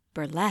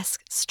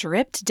Burlesque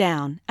Stripped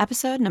Down,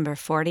 episode number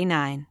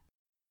 49.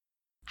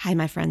 Hi,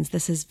 my friends.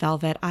 This is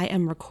Velvet. I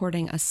am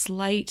recording a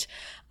slight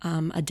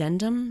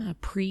addendum, a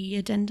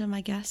pre-addendum, I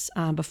guess,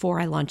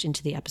 before I launch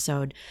into the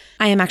episode.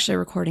 I am actually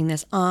recording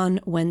this on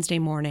Wednesday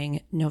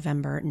morning,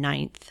 November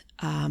 9th.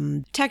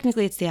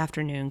 Technically, it's the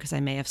afternoon because I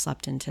may have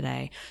slept in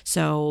today.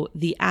 So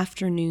the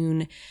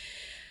afternoon,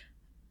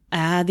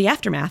 the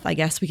aftermath, I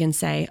guess we can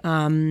say,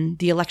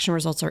 the election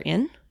results are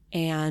in.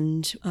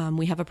 And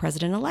we have a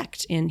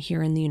president-elect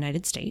here in the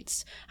United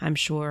States. I'm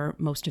sure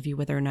most of you,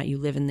 whether or not you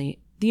live in the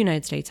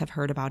United States, have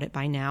heard about it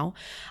by now.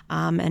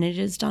 And it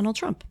is Donald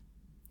Trump.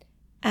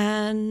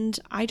 And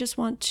I just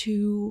want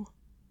to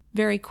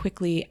very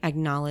quickly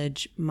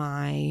acknowledge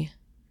my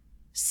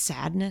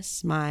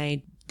sadness,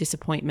 my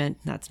disappointment.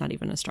 That's not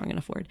even a strong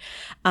enough word.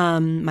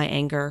 My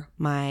anger,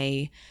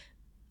 my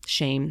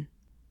shame,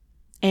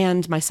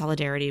 and my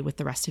solidarity with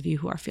the rest of you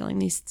who are feeling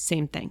these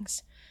same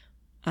things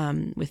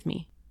with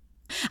me.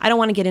 I don't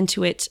want to get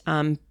into it.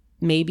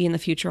 Maybe in the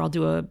future I'll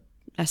do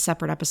a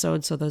separate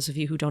episode so those of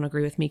you who don't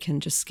agree with me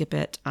can just skip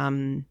it.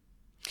 But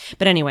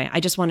anyway, I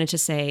just wanted to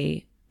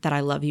say that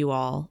I love you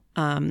all.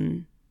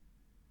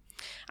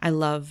 I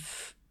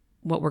love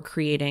what we're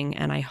creating,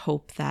 and I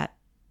hope that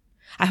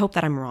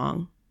I'm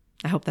wrong.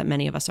 I hope that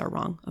many of us are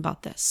wrong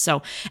about this.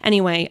 So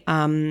anyway,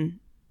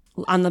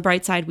 on the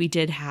bright side, we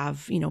did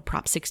have,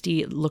 Prop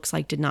 60, it looks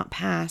like did not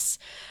pass.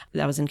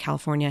 That was in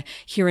California.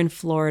 Here in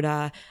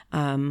Florida,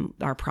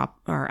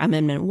 our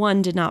Amendment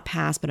 1 did not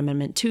pass, but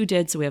Amendment 2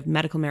 did. So we have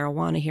medical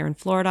marijuana here in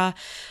Florida.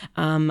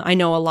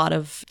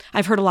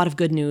 I've heard a lot of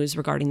good news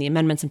regarding the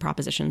amendments and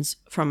propositions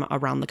from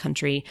around the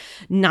country.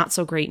 Not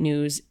so great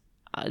news.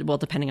 Well,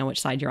 depending on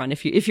which side you're on.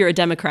 If you're a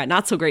Democrat,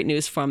 not so great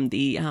news from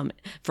the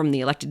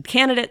elected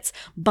candidates,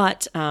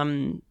 but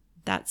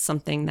that's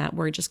something that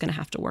we're just going to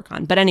have to work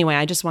on. But anyway,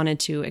 I just wanted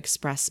to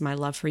express my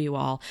love for you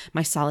all,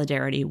 my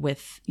solidarity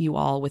with you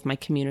all, with my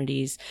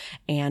communities,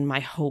 and my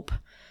hope,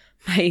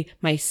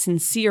 my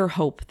sincere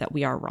hope that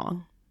we are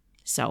wrong.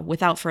 So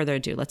without further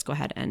ado, let's go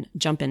ahead and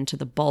jump into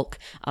the bulk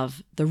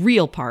of the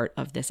real part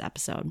of this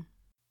episode.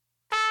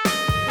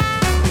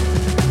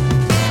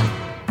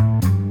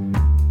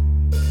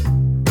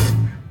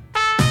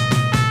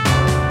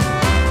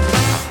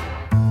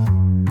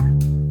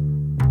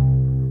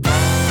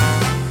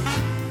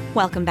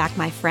 Welcome back,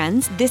 my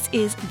friends. This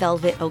is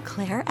Velvet Eau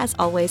Claire. As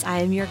always, I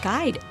am your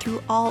guide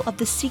through all of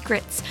the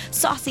secrets,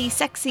 saucy,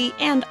 sexy,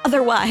 and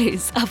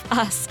otherwise, of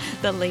us,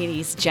 the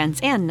ladies, gents,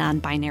 and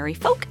non-binary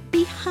folk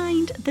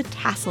behind the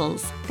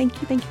tassels.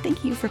 Thank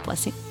you for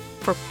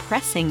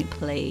pressing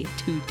play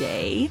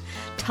today.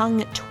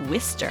 Tongue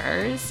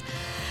twisters.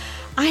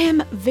 I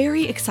am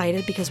very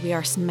excited because we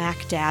are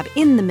smack dab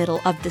in the middle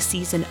of the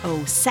season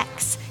O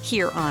sex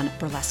here on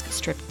Burlesque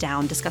Stripped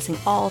Down, discussing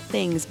all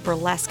things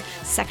burlesque,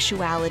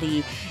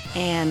 sexuality,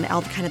 and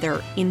all kind of their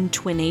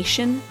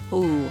intwination.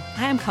 Ooh,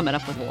 I am coming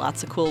up with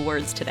lots of cool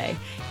words today.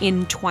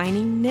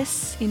 Intwination,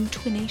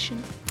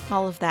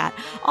 all of that,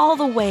 all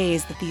the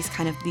ways that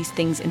these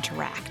things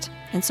interact.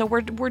 And so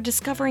we're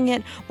discovering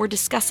it, we're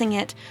discussing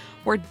it,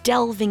 we're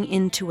delving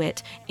into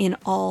it in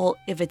all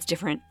of its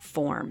different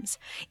forms.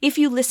 If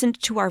you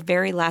listened to our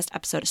very last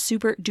episode,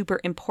 super duper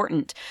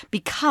important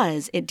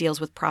because it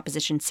deals with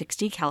Proposition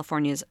 60,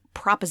 California's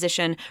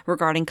proposition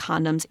regarding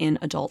condoms in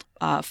adult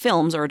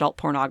films or adult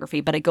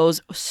pornography, but it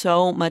goes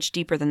so much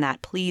deeper than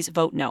that. Please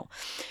vote no.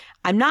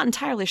 I'm not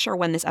entirely sure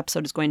when this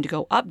episode is going to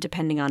go up,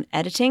 depending on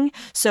editing,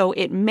 so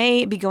it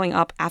may be going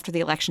up after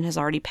the election has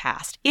already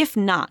passed. If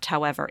not,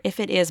 however, if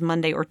it is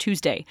Monday or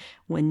Tuesday,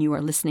 when you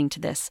are listening to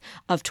this,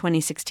 of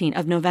 2016,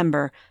 of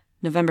November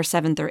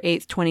 7th or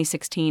 8th,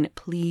 2016,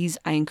 please,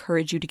 I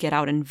encourage you to get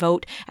out and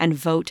vote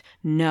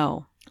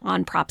no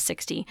on Prop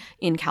 60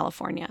 in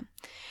California.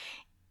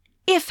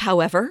 If,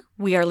 however,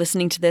 we are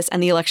listening to this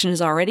and the election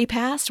has already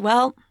passed,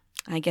 well,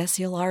 I guess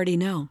you'll already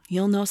know.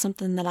 You'll know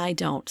something that I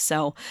don't.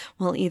 So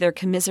we'll either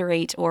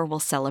commiserate or we'll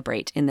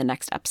celebrate in the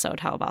next episode.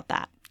 How about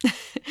that?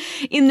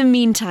 In the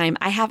meantime,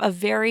 I have a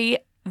very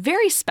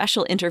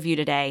special interview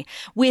today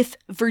with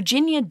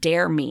Virginia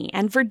Dare Me.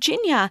 And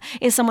Virginia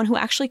is someone who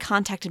actually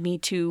contacted me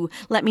to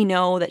let me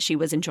know that she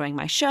was enjoying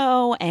my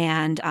show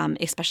and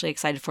especially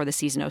excited for the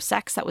season 0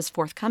 sex that was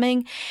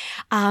forthcoming.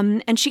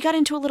 And she got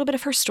into a little bit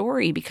of her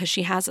story because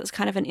she has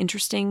kind of an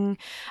interesting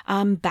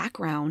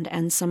background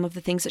and some of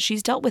the things that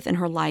she's dealt with in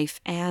her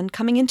life and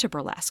coming into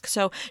burlesque.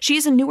 So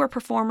she's a newer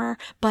performer,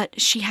 but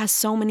she has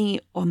so many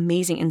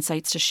amazing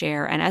insights to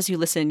share. And as you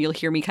listen, you'll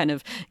hear me kind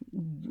of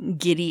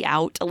giddy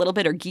out a little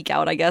bit, or geek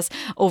out, I guess,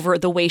 over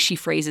the way she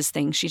phrases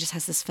things. She just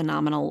has this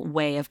phenomenal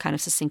way of kind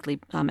of succinctly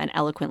and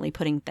eloquently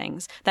putting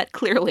things that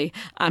clearly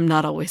I'm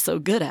not always so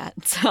good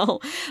at. So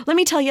let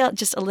me tell you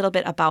just a little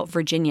bit about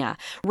Virginia.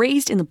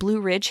 Raised in the Blue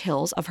Ridge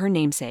Hills of her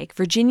namesake,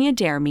 Virginia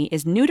Dare Me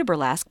is new to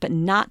burlesque, but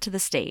not to the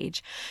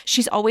stage.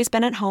 She's always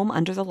been at home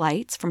under the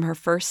lights, from her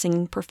first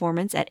singing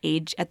performance at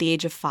the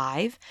age of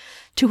 5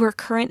 to her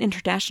current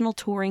international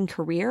touring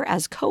career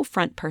as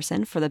co-front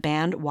person for the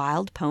band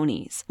Wild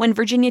Ponies. When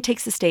Virginia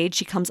takes the stage,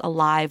 she comes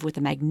alive with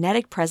a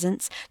magnetic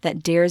presence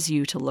that dares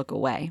you to look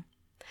away.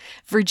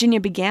 Virginia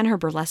began her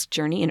burlesque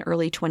journey in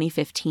early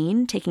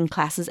 2015, taking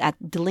classes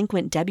at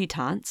Delinquent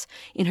Debutantes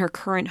in her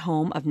current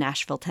home of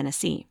Nashville,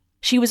 Tennessee.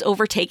 She was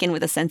overtaken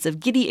with a sense of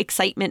giddy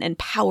excitement and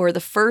power the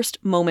first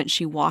moment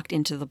she walked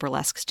into the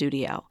burlesque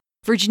studio.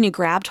 Virginia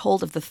grabbed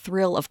hold of the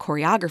thrill of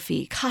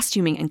choreography,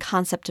 costuming, and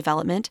concept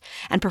development,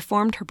 and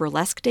performed her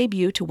burlesque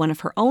debut to one of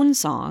her own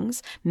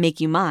songs,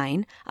 Make You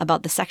Mine,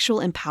 about the sexual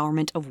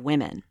empowerment of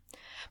women.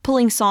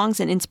 Pulling songs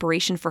and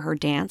inspiration for her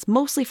dance,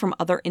 mostly from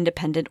other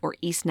independent or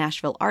East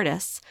Nashville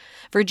artists,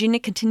 Virginia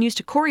continues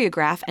to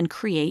choreograph and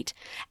create,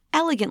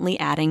 elegantly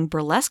adding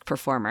burlesque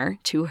performer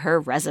to her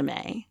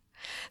resume.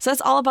 So that's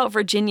all about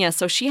Virginia.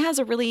 So she has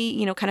a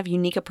really, kind of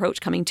unique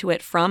approach coming to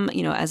it from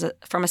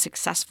a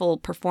successful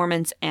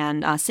performance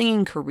and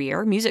singing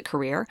career, music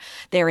career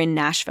there in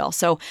Nashville.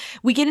 So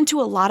we get into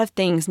a lot of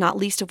things, not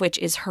least of which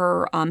is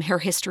her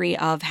history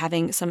of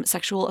having some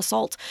sexual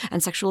assault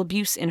and sexual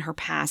abuse in her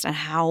past and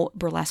how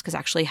burlesque has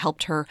actually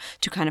helped her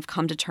to kind of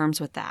come to terms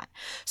with that.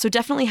 So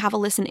definitely have a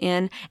listen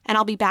in, and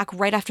I'll be back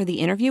right after the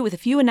interview with a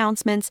few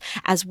announcements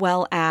as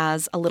well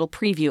as a little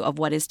preview of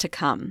what is to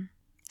come.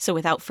 So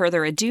without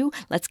further ado,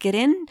 let's get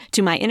in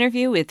to my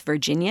interview with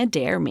Virginia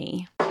Dare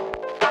Me.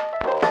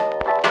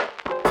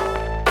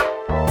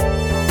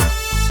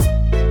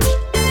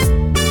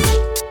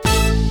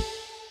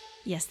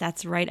 Yes,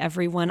 that's right,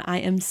 everyone. I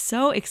am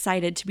so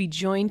excited to be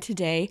joined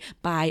today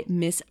by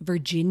Miss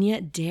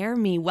Virginia Dare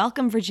Me.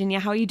 Welcome, Virginia.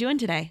 How are you doing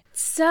today?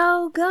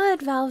 So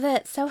good,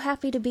 Velvet. So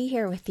happy to be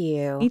here with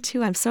you. Me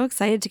too. I'm so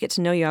excited to get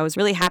to know you. I was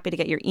really happy to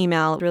get your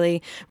email,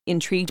 really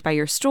intrigued by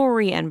your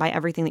story and by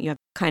everything that you have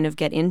kind of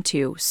get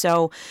into.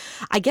 So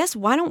I guess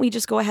why don't we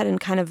just go ahead and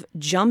kind of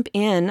jump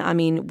in? I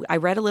mean, I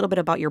read a little bit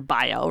about your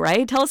bio,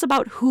 right? Tell us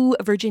about who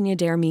Virginia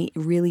Dare Me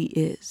really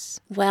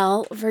is.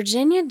 Well,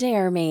 Virginia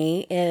Dare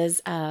Me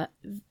is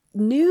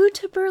new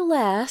to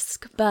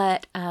burlesque,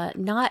 but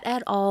not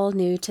at all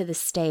new to the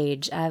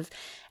stage. I've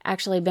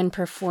actually been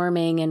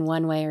performing in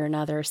one way or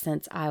another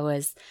since I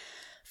was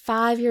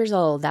 5 years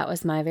old. That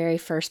was my very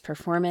first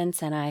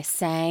performance, and I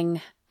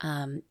sang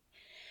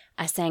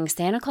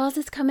Santa Claus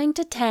is Coming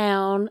to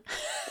Town.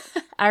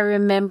 I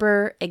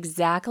remember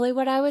exactly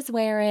what I was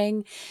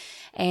wearing,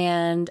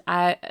 and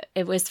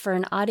it was for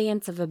an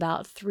audience of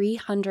about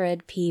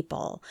 300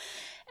 people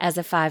as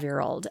a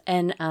 5-year-old.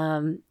 And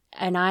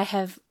I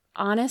have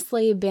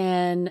honestly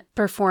been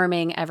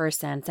performing ever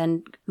since.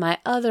 And my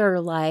other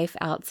life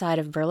outside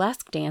of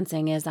burlesque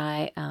dancing is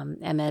I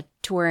am a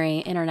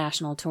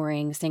international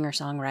touring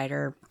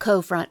singer-songwriter,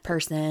 co-front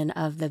person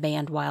of the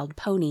band Wild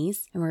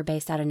Ponies, and we're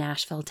based out of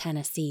Nashville,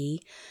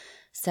 Tennessee.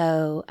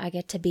 So I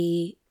get to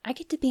be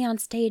on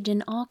stage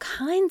in all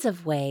kinds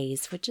of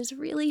ways, which is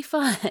really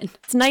fun.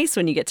 It's nice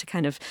when you get to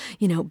kind of,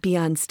 be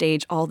on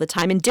stage all the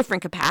time in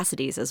different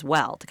capacities as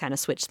well to kind of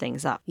switch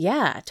things up.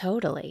 Yeah,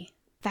 totally.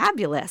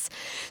 Fabulous.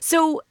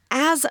 So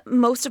as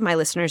most of my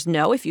listeners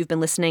know, if you've been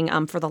listening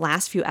for the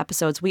last few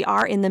episodes, we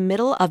are in the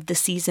middle of the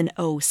season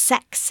O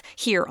sex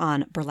here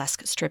on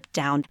Burlesque Stripped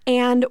Down.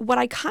 And what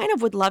I kind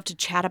of would love to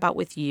chat about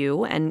with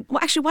you, and well,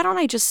 actually, why don't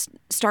I just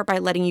start by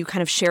letting you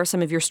kind of share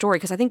some of your story?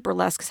 Because I think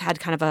burlesque has had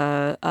kind of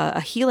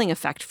a healing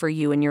effect for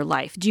you in your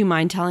life. Do you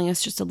mind telling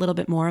us just a little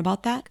bit more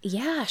about that?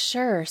 Yeah,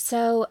 sure.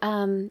 So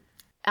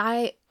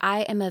I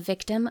am a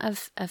victim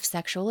of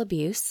sexual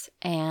abuse,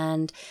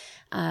 and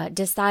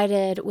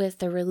decided with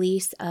the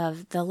release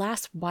of the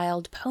last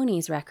Wild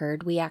Ponies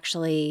record,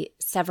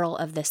 several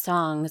of the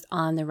songs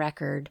on the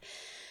record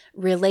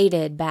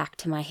related back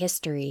to my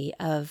history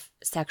of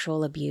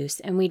sexual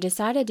abuse. And we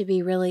decided to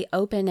be really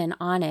open and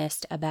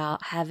honest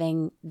about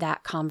having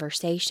that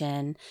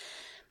conversation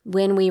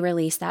when we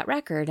release that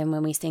record and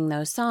when we sing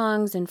those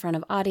songs in front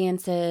of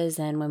audiences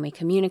and when we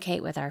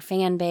communicate with our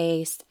fan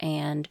base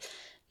and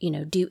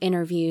do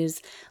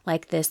interviews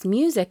like this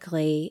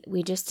musically.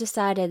 We just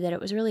decided that it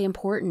was really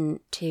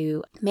important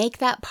to make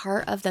that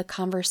part of the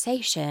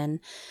conversation.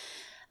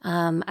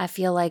 I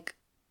feel like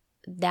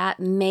that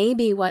may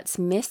be what's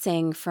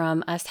missing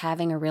from us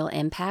having a real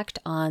impact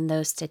on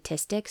those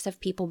statistics of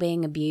people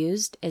being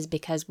abused, is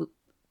because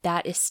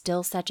that is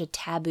still such a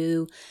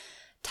taboo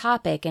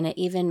topic, and it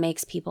even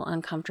makes people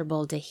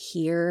uncomfortable to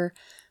hear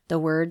the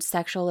word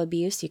sexual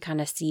abuse. You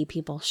kind of see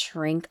people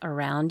shrink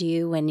around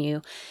you when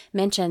you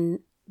mention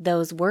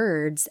those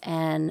words,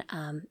 and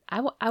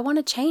I want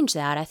to change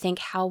that. I think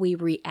how we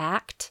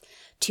react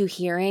to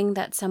hearing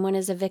that someone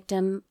is a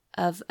victim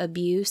of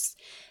abuse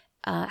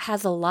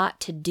has a lot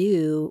to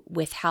do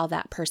with how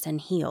that person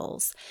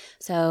heals.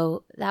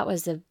 So that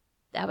was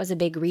a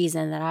big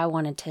reason that I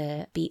wanted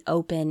to be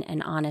open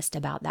and honest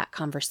about that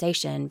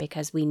conversation,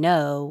 because we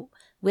know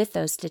with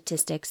those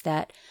statistics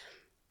that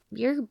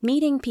you're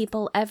meeting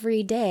people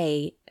every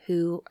day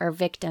who are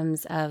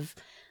victims of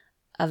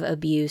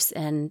abuse,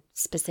 and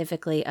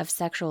specifically of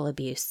sexual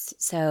abuse.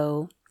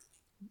 So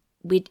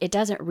it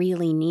doesn't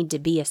really need to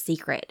be a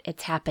secret.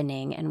 It's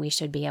happening, and we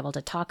should be able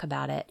to talk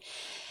about it.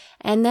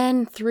 And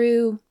then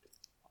through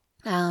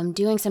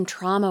doing some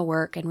trauma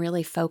work and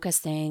really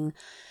focusing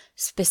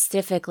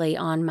specifically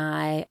on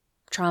my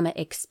trauma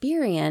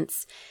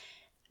experience,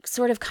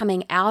 sort of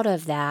coming out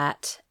of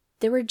that,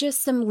 there were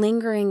just some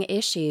lingering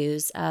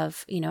issues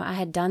of, I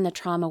had done the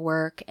trauma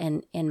work,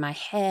 and in my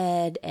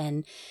head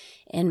and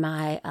in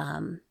my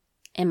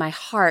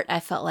heart, I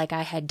felt like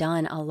I had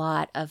done a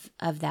lot of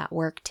that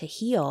work to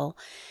heal.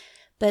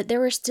 But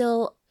there were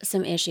still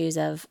some issues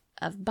of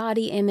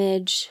body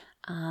image,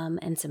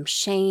 and some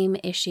shame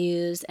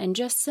issues, and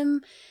just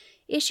some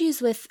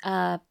issues with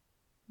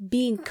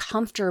being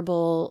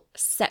comfortable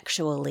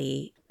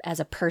sexually as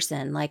a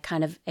person, like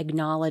kind of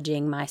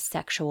acknowledging my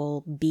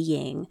sexual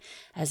being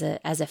as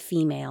a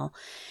female.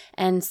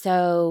 And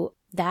so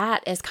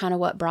that is kind of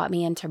what brought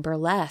me into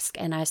burlesque,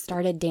 and I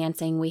started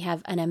dancing. We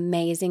have an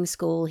amazing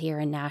school here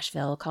in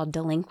Nashville called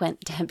Delinquent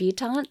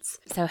Debutantes.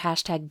 So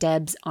hashtag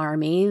Deb's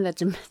Army.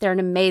 They're an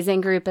amazing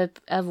group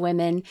of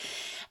women.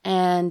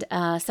 And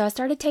so I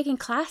started taking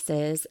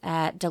classes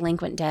at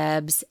Delinquent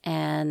Debs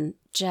and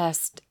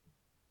just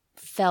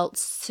felt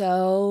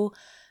so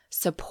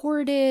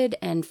supported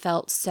and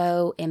felt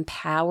so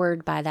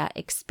empowered by that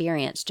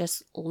experience.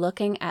 Just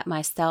looking at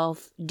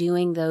myself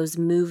doing those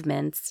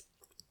movements,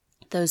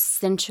 those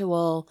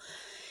sensual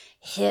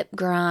hip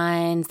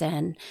grinds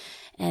and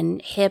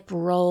hip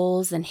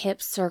rolls and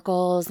hip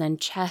circles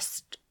and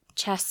chest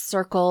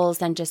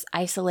circles, and just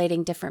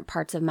isolating different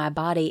parts of my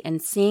body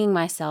and seeing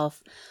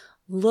myself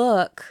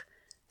look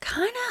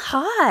kind of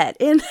hot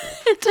in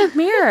the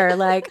mirror,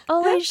 like,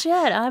 holy shit,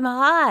 I'm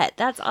hot.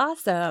 That's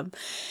awesome.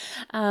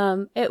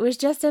 It was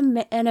just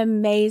an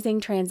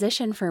amazing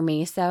transition for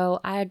me. So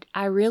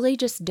I really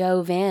just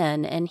dove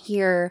in, and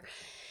here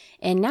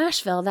in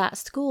Nashville, that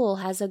school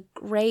has a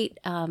great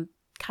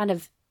kind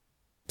of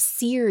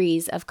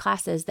series of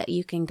classes that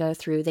you can go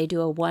through. They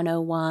do a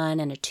 101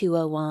 and a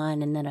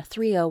 201 and then a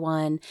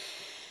 301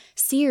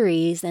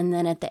 series. And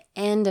then at the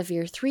end of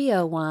your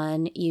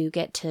 301, you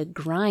get to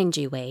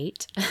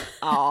graduate.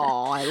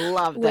 Oh, I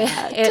love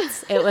that.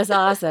 It was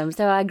awesome.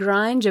 So I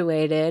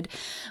graduated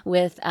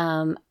with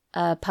a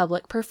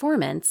public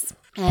performance.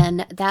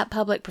 And that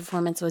public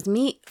performance was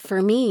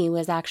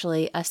was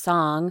actually a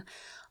song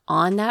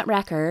on that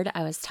record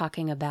I was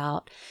talking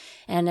about.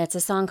 And it's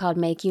a song called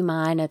Make You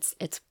Mine. It's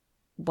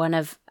one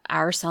of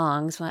our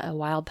songs, a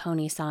Wild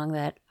Pony song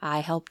that I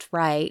helped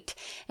write.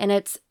 And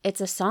it's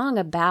a song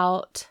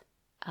about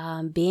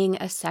being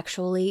a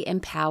sexually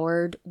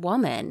empowered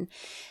woman.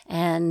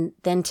 And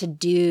then to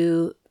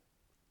do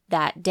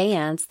that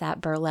dance,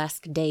 that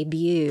burlesque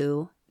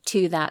debut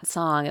to that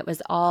song,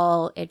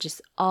 it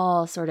just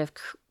all sort of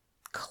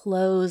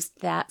closed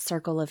that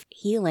circle of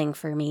healing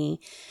for me.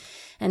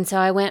 And so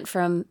I went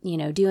from,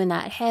 doing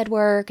that head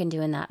work and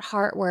doing that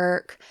heart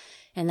work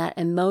and that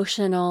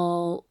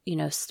emotional,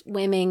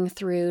 swimming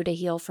through to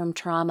heal from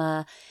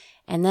trauma.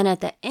 And then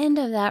at the end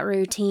of that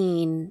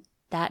routine,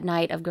 that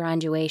night of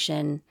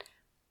graduation,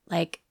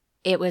 like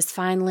it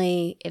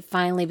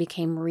finally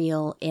became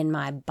real in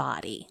my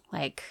body.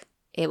 Like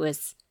it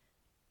was,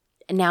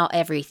 now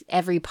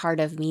every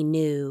part of me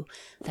knew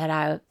that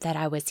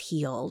I was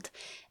healed.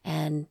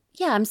 And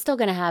yeah, I'm still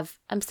going to have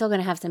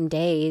some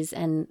days,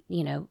 and,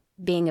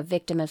 being a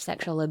victim of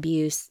sexual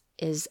abuse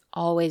is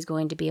always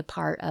going to be a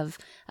part of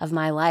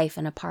my life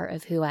and a part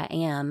of who I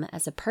am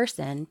as a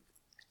person.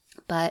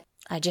 But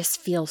I just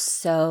feel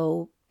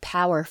so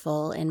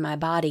powerful in my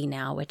body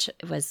now, which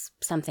was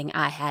something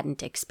I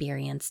hadn't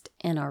experienced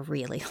in a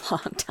really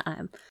long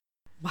time.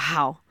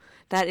 Wow.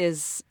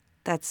 That's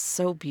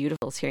so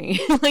beautiful hearing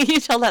you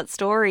tell that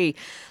story.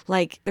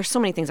 Like, there's so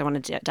many things I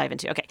want to dive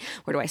into. Okay,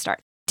 where do I start?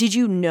 Did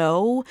you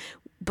know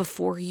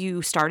before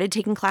you started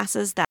taking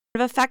classes that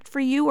effect for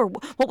you, or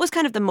what was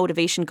kind of the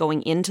motivation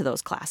going into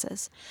those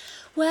classes?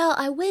 Well,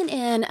 I went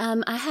in,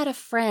 I had a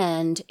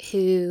friend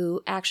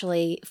who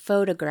actually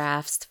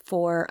photographs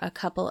for a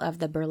couple of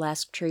the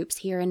burlesque troupes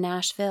here in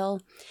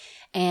Nashville.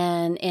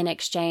 And in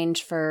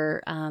exchange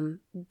for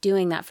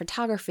doing that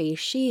photography,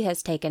 she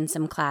has taken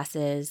some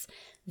classes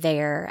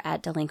there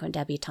at Delinquent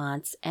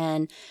Debutantes.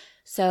 And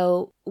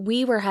so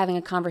we were having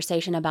a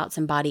conversation about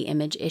some body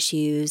image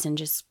issues and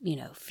just,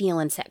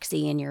 feeling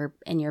sexy in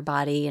your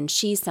body. And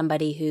she's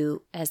somebody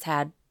who has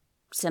had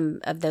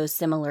some of those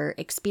similar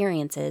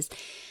experiences.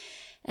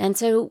 And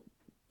so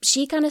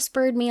she kind of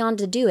spurred me on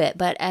to do it.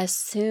 But as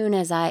soon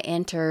as I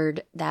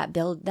entered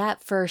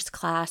that first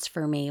class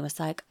for me was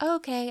like,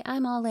 okay,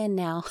 I'm all in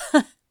now.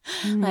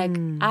 Like,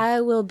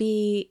 I will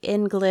be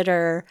in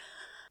glitter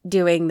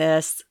doing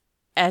this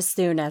as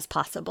soon as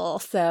possible.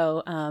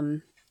 So,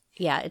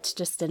 yeah, it's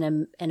just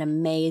an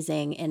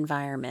amazing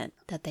environment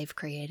that they've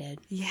created.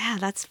 Yeah,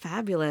 that's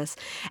fabulous.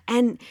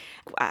 And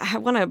I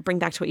want to bring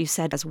back to what you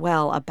said as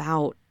well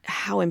about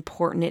how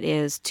important it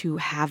is to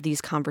have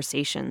these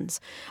conversations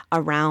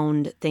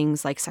around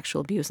things like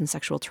sexual abuse and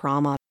sexual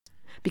trauma,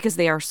 because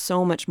they are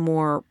so much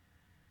more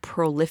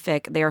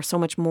prolific. They are so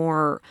much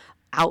more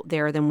out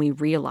there than we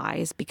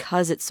realize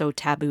because it's so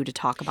taboo to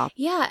talk about.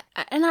 Yeah,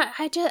 and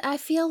I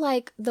feel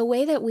like the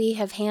way that we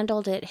have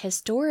handled it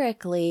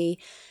historically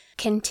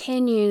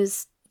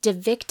continues to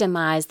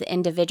victimize the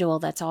individual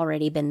that's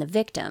already been the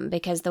victim,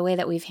 because the way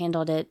that we've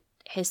handled it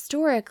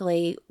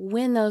historically,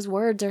 when those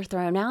words are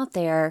thrown out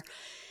there,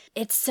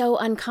 it's so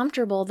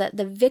uncomfortable that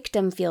the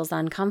victim feels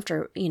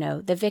uncomfortable.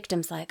 The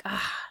victim's like,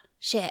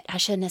 shit, I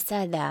shouldn't have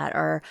said that.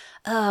 Or,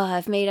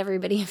 I've made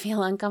everybody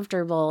feel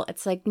uncomfortable.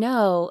 It's like,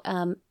 no,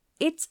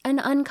 it's an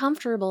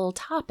uncomfortable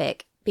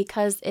topic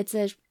because it's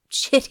a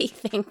shitty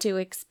thing to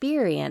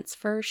experience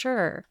for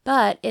sure.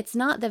 But it's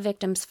not the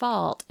victim's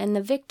fault. And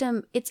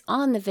it's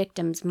on the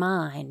victim's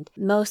mind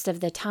most of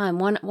the time.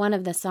 One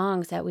of the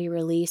songs that we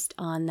released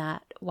on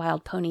that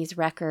Wild Ponies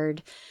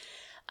record,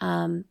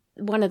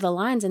 one of the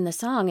lines in the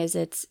song is,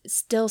 it's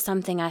still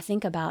something I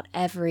think about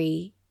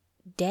every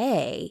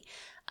day.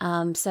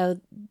 So,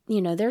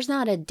 there's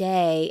not a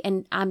day,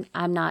 and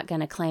I'm not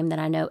going to claim that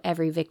I know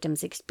every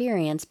victim's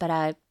experience, but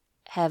I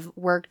have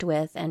worked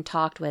with and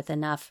talked with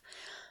enough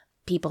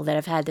people that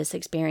have had this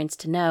experience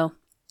to know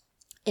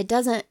it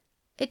doesn't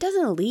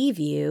leave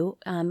you.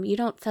 You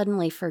don't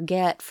suddenly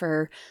forget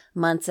for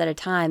months at a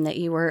time that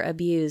you were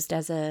abused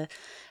as a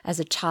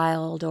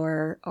child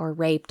or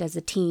raped as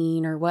a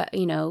teen or what,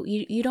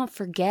 you don't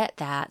forget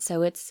that.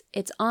 So it's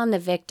on the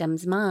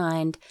victim's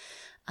mind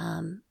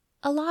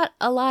a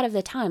lot of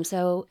the time.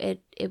 So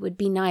it would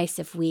be nice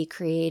if we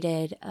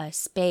created a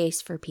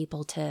space for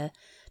people to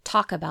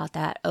talk about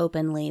that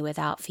openly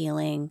without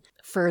feeling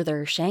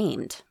further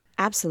shamed.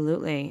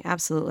 Absolutely.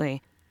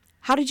 Absolutely.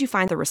 How did you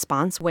find the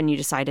response when you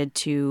decided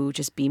to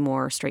just be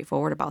more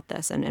straightforward about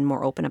this and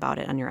more open about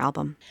it on your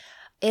album?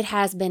 It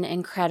has been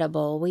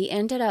incredible. We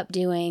ended up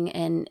doing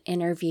an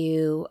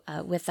interview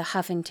with the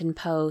Huffington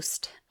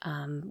Post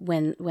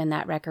when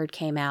that record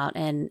came out,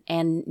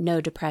 and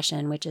No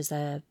Depression, which is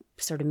a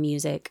sort of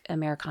music,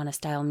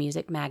 Americana-style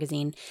music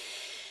magazine.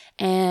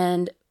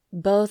 And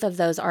both of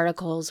those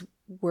articles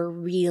were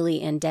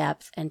really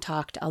in-depth and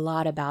talked a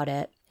lot about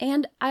it.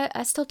 And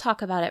I still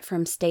talk about it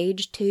from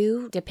stage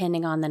too,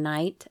 depending on the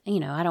night. I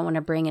don't want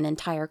to bring an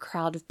entire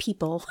crowd of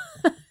people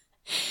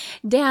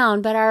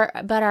down, but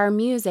our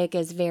music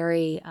is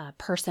very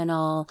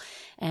personal,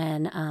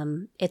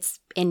 and it's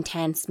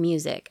intense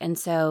music. And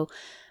so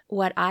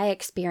what I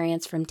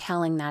experienced from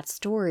telling that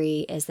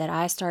story is that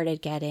I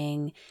started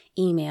getting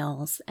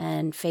emails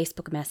and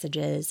Facebook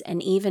messages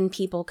and even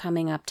people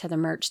coming up to the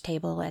merch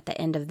table at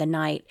the end of the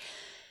night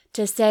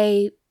to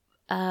say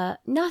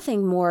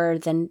nothing more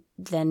than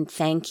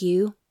thank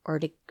you, or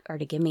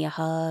to give me a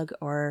hug,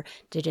 or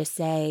to just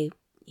say,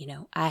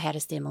 I had a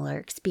similar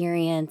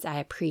experience. I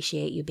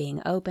appreciate you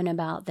being open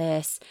about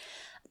this.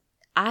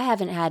 I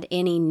haven't had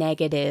any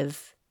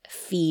negative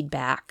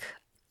feedback.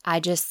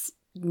 I just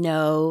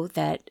know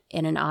that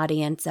in an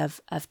audience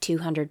of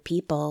 200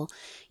 people,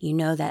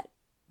 that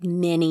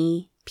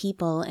many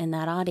people in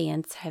that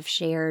audience have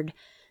shared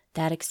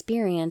that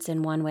experience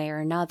in one way or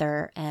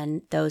another.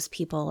 And those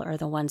people are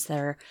the ones that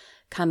are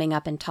coming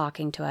up and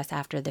talking to us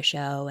after the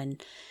show.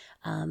 And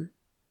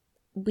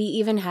we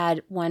even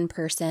had one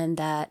person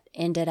that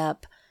ended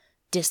up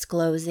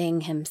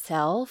disclosing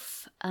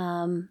himself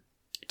to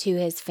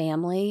his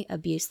family,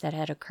 abuse that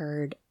had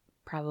occurred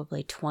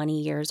probably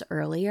 20 years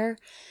earlier.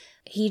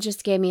 He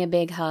just gave me a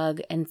big hug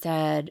and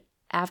said,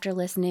 after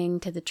listening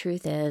to The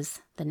Truth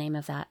Is, the name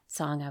of that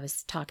song I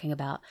was talking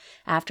about,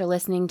 after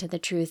listening to The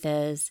Truth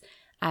Is,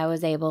 I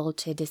was able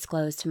to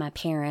disclose to my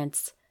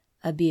parents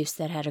abuse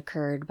that had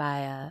occurred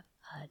by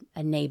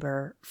a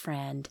neighbor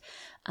friend,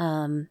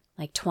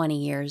 like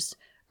 20 years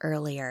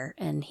earlier,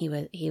 and he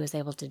was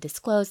able to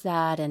disclose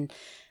that and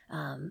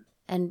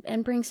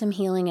bring some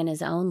healing in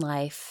his own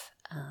life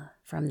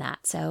from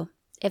that. So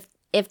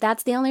if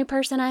that's the only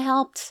person I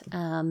helped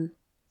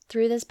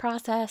through this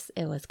process,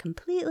 it was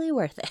completely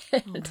worth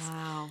it. Oh,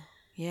 wow.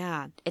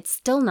 Yeah. It's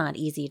still not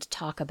easy to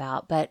talk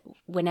about, but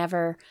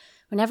whenever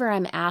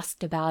I'm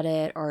asked about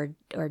it or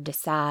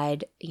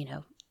decide,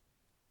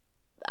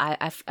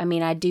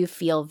 I do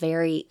feel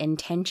very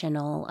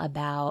intentional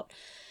about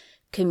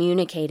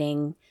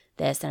communicating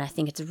this, and I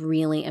think it's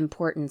really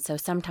important. So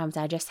sometimes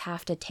I just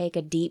have to take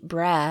a deep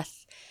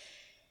breath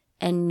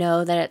and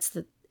know that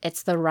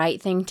it's the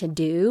right thing to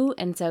do.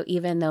 And so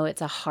even though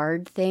it's a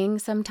hard thing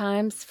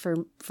sometimes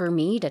for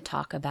me to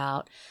talk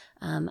about,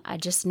 I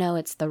just know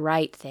it's the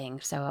right thing.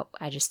 So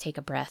I just take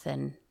a breath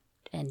and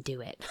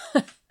do it.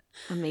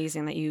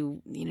 Amazing that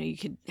you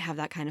could have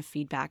that kind of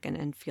feedback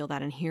and feel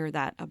that and hear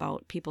that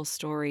about people's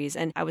stories.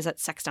 And I was at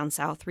Sex Down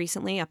South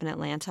recently up in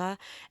Atlanta,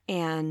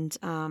 and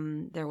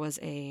there was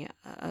a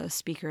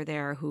speaker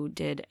there who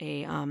did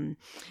a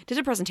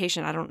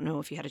presentation. I don't know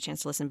if you had a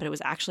chance to listen, but it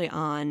was actually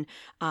on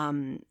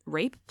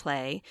rape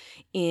play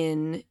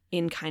in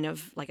kind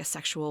of like a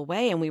sexual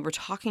way. And we were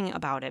talking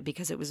about it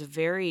because it was a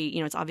very,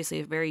 it's obviously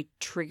a very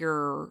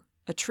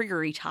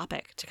triggery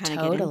topic to kind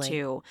of get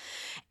into.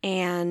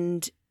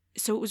 And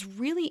so it was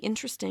really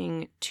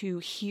interesting to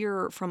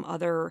hear from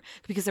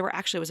because it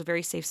was a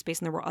very safe space,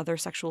 and there were other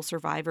sexual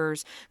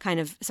survivors, kind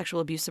of sexual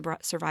abuse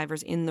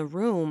survivors in the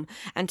room,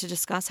 and to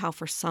discuss how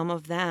for some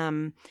of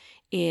them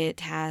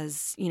it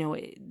has,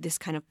 this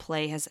kind of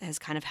play has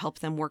kind of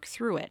helped them work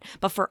through it.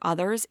 But for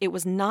others, it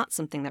was not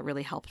something that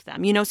really helped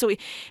them, so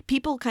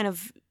people kind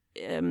of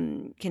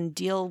can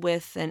deal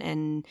with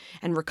and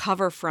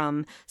recover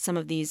from some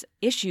of these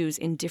issues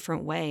in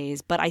different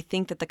ways. But I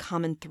think that the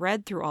common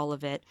thread through all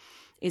of it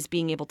is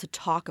being able to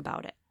talk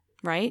about it,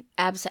 right?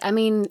 Absolutely. I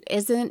mean,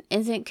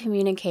 isn't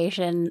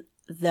communication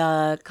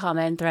the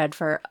common thread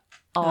for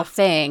all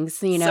things,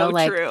 so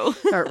like true.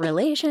 for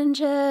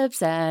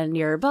relationships and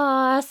your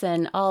boss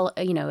and all,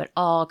 it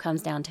all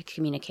comes down to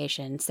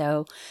communication.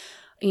 So,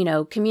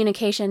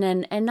 communication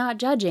and not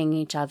judging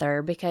each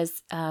other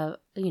because,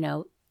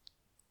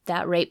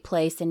 that rape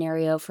play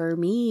scenario for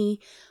me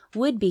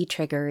would be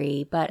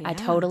triggery, but I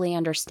totally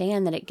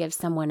understand that it gives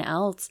someone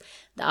else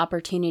the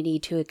opportunity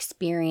to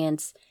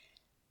experience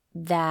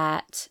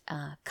that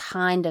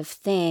kind of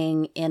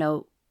thing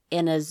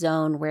in a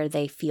zone where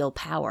they feel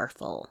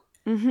powerful.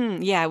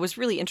 Mm-hmm. Yeah, it was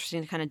really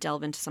interesting to kind of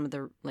delve into some of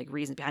the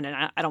reasons behind it.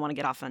 I don't want to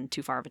get off on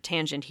too far of a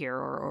tangent here,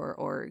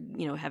 or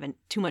having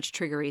too much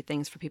triggery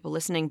things for people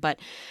listening. But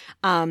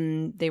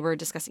they were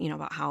discussing,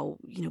 about how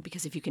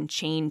because if you can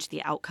change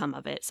the outcome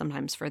of it,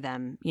 sometimes for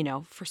them,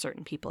 for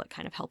certain people, it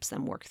kind of helps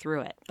them work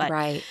through it. But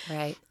right.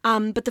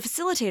 But the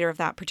facilitator of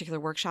that particular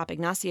workshop,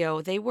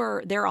 Ignacio,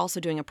 they're also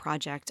doing a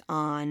project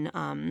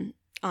on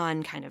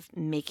kind of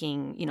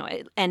making,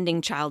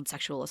 ending child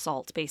sexual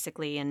assault,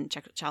 basically, and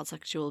child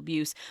sexual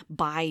abuse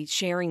by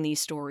sharing these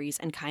stories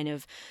and kind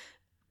of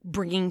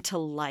bringing to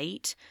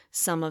light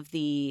some of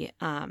the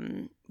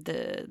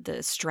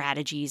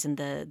strategies and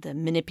the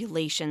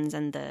manipulations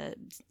and the,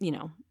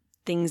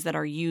 things that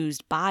are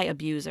used by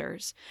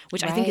abusers,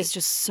 which I think is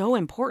just so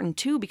important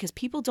too, because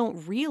people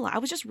don't realize. I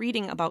was just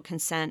reading about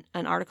consent,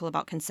 an article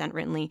about consent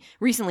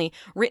recently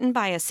written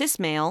by a cis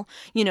male,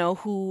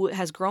 who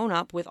has grown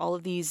up with all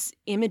of these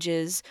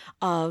images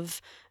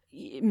of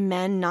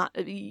men not,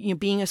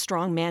 being a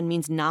strong man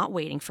means not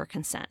waiting for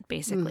consent,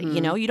 basically.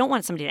 Mm-hmm. You don't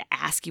want somebody to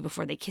ask you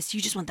before they kiss you.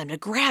 You just want them to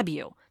grab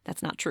you.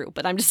 That's not true,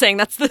 but I'm just saying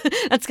that's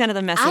kind of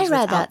the message. I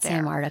read that's out that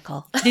same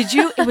article. Did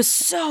you? It was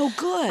so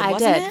good. I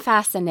wasn't did. It?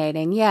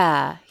 Fascinating.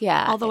 Yeah.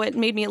 Although it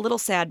made me a little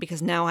sad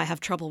because now I have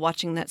trouble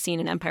watching that scene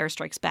in Empire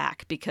Strikes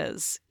Back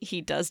because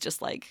he does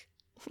just like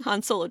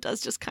Han Solo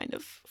does just kind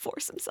of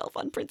force himself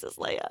on Princess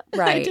Leia.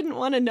 Right. I didn't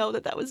want to know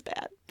that was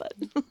bad, but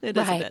it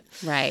is a bit.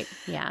 Right.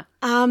 Yeah.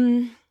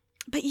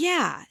 But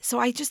yeah, so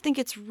I just think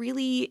it's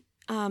really,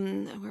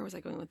 where was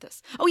I going with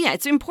this? Oh yeah,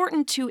 it's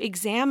important to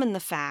examine the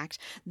fact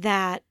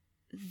that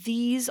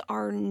these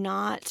are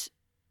not,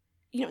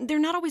 they're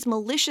not always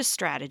malicious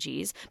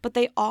strategies, but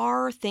they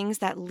are things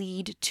that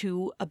lead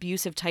to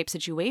abusive type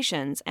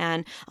situations.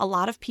 And a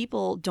lot of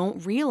people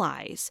don't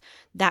realize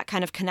that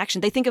kind of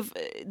connection. They think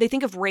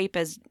of rape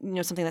as,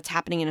 something that's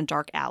happening in a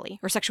dark alley,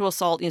 or sexual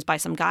assault is by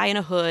some guy in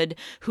a hood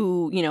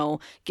who,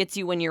 gets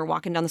you when you're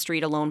walking down the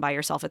street alone by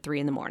yourself at 3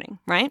 a.m,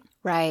 right?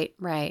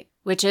 Right.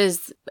 Which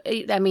is,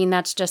 I mean,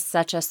 that's just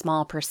such a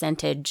small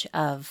percentage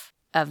of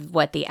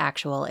what the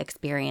actual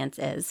experience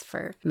is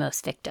for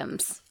most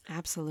victims.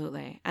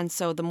 Absolutely. And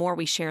so the more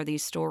we share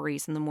these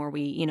stories and the more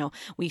we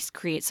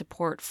create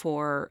support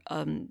for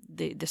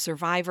the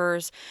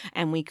survivors,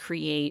 and we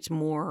create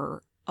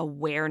more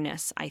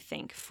awareness, I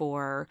think,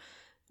 for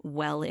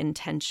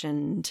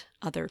well-intentioned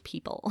other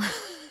people.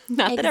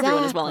 Not that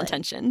everyone is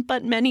well-intentioned,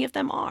 but many of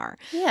them are.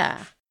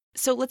 Yeah.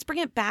 So let's bring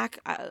it back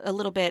a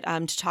little bit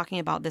to talking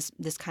about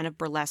this kind of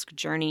burlesque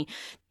journey.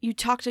 You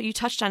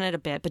touched on it a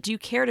bit, but do you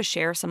care to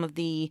share some of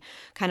the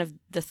kind of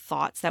the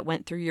thoughts that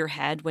went through your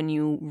head when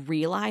you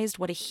realized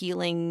what a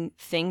healing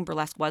thing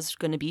burlesque was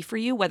going to be for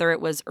you, whether it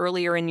was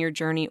earlier in your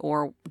journey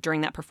or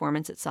during that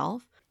performance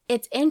itself?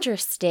 It's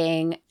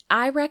interesting.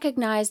 I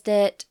recognized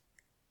it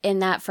in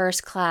that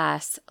first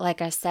class,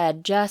 like I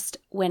said, just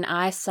when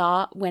I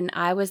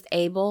was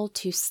able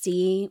to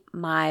see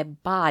my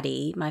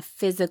body, my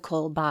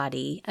physical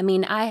body. I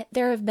mean,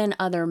 there have been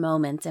other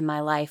moments in my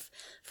life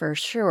for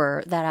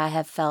sure that I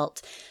have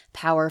felt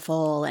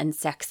powerful and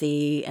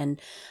sexy and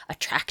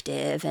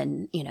attractive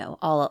and,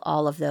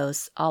 all of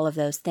those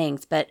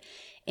things. But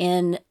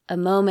in a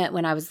moment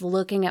when I was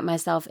looking at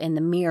myself in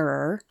the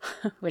mirror,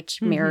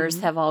 which mirrors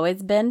have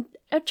always been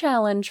a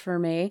challenge for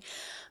me.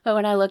 But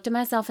when I looked at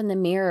myself in the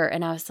mirror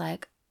and I was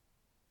like,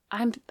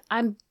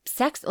 I'm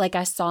sexy. Like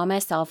I saw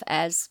myself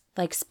as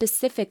like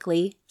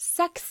specifically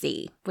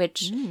sexy,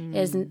 which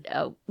isn't,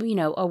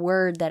 a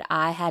word that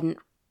I hadn't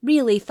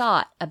really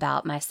thought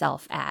about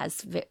myself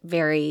as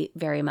very,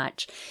 very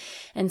much.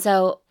 And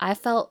so I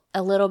felt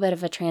a little bit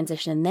of a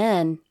transition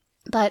then.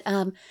 But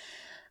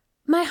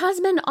my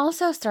husband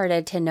also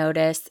started to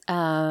notice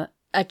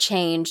a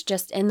change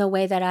just in the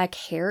way that I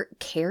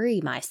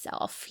carry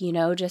myself,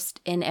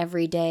 just in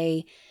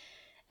everyday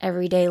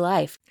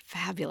life.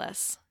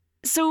 Fabulous.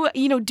 So,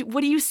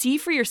 what do you see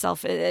for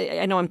yourself?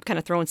 I know I'm kind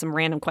of throwing some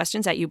random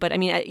questions at you, but I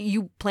mean,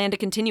 you plan to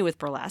continue with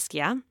burlesque,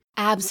 yeah?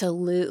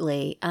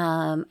 Absolutely.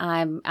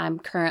 I'm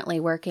currently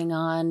working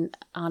on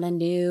a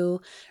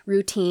new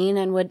routine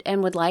and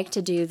would like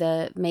to do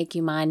the Make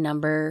You Mine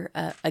number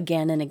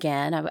again and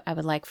again. I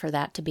would like for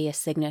that to be a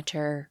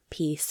signature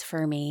piece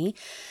for me.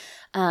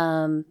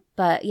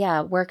 But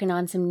yeah, working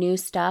on some new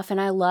stuff,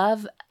 and I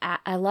love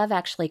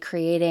actually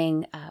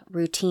creating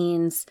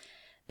routines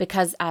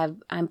because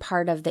I'm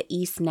part of the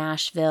East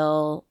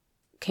Nashville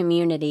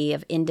community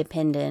of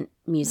independent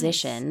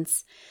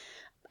musicians.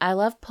 Nice. I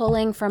love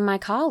pulling from my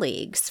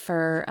colleagues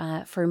for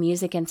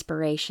music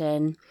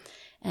inspiration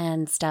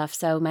and stuff.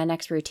 So my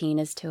next routine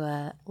is to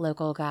a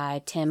local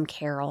guy, Tim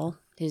Carroll,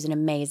 who's an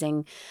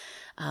amazing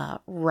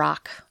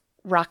rock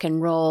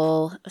and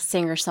roll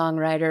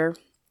singer-songwriter.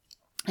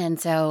 And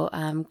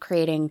so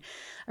creating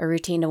a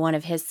routine to one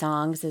of his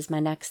songs is my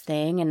next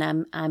thing.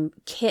 And I'm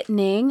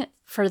kittening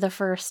for the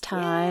first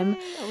time. Yay!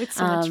 Oh, it's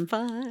so much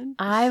fun.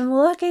 I'm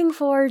looking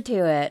forward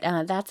to it.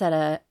 That's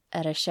at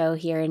a show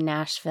here in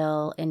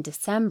Nashville in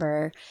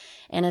December.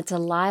 And it's a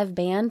live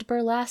band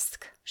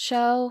burlesque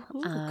show.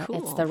 Ooh, cool.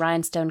 It's the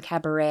Rhinestone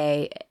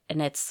Cabaret,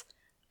 and it's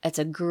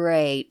a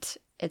great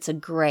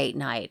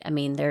night. I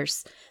mean,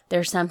 there's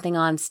something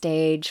on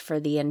stage for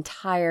the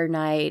entire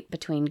night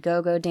between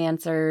go-go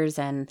dancers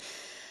and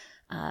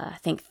I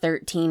think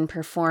 13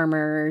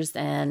 performers,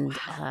 and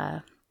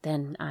wow.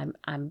 Then I'm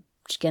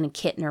just gonna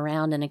kitten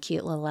around in a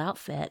cute little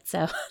outfit,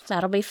 so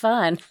that'll be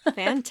fun.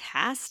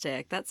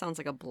 Fantastic. That sounds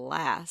like a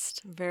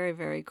blast. Very,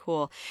 very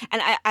cool.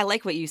 And I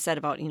like what you said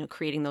about,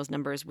 creating those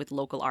numbers with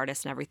local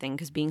artists and everything,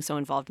 because being so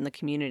involved in the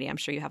community, I'm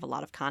sure you have a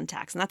lot of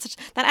contacts. And that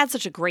adds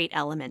such a great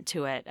element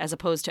to it, as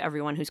opposed to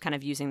everyone who's kind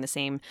of using the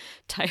same,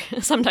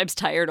 sometimes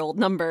tired old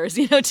numbers,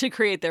 to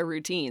create their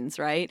routines,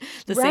 right?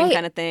 The same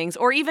kind of things.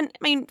 Or even,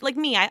 like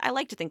me, I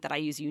like to think that I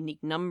use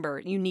unique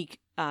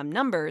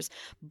numbers,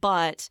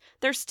 but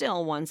there's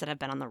still ones that have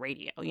been on the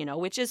radio,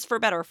 which is, for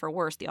better or for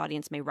worse, the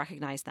audience may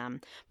recognize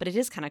them, but it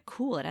is kind of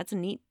cool. It adds a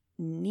neat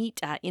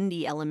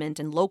indie element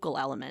and local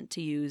element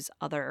to use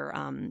other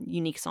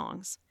unique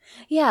songs.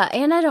 Yeah,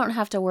 and I don't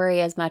have to worry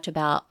as much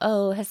about,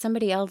 has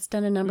somebody else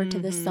done a number to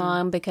this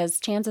song? Because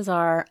chances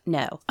are,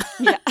 no.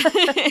 Yeah,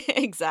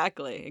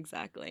 exactly.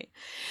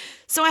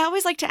 So I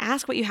always like to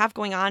ask what you have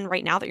going on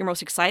right now that you're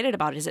most excited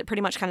about. Is it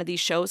pretty much kind of these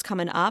shows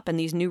coming up and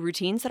these new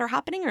routines that are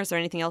happening, or is there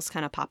anything else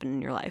kind of popping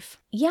in your life?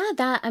 Yeah,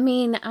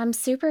 I'm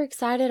super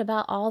excited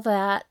about all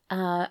that.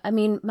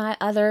 My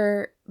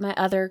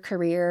other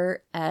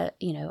career,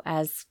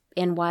 as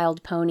in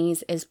Wild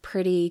Ponies is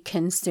pretty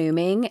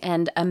consuming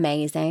and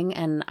amazing,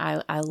 and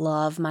I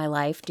love my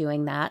life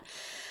doing that,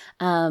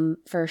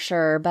 for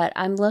sure. But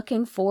I'm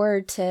looking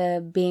forward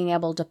to being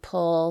able to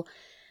pull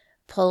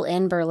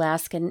in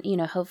burlesque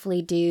and,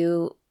 hopefully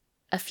do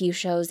a few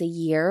shows a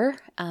year,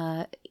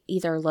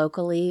 either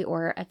locally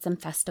or at some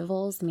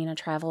festivals. I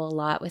travel a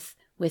lot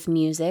with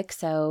music,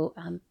 so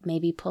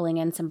maybe pulling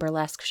in some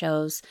burlesque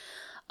shows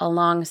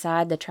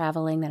alongside the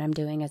traveling that I'm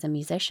doing as a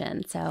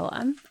musician. So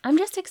I'm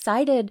just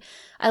excited.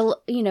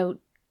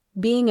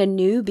 Being a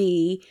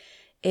newbie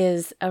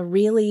is a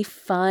really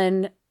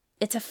fun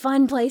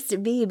place to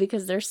be,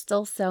 because there's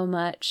still so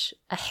much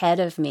ahead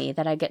of me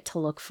that I get to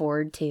look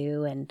forward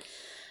to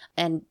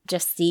and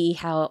just see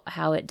how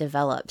it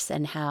develops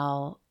and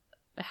how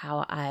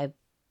I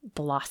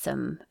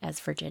blossom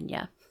as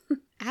Virginia.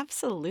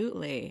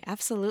 Absolutely.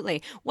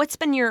 What's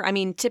been your,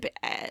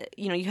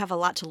 you have a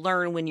lot to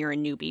learn when you're a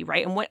newbie,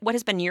 right? And what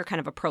has been your kind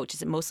of approach?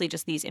 Is it mostly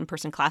just these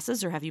in-person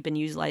classes, or have you been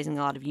utilizing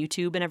a lot of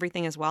YouTube and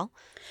everything as well?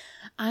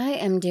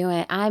 I'm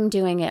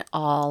doing it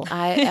all.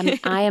 I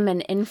am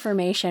an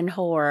information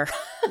whore.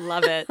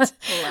 Love it.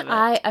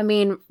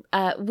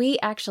 We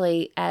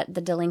actually, at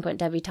the Delinquent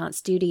Debutante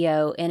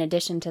Studio, in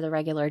addition to the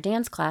regular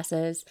dance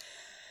classes,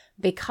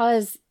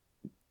 because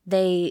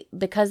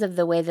of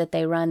the way that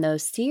they run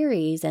those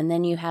series, and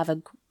then you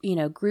have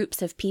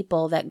groups of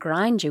people that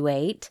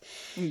graduate,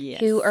 yes,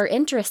 who are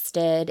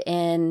interested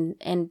in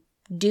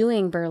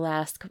doing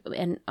burlesque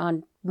and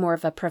on more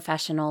of a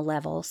professional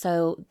level.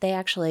 So they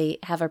actually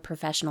have a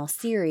professional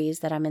series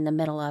that I'm in the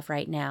middle of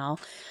right now.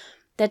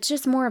 That's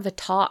just more of a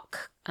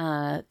talk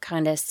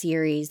kind of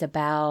series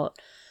about,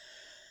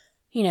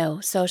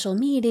 social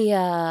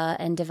media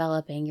and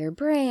developing your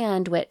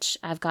brand, which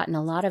I've gotten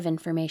a lot of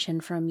information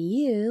from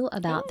you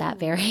about that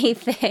very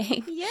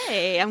thing.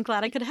 Yay, I'm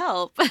glad I could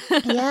help.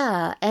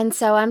 Yeah, and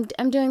so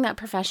I'm doing that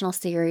professional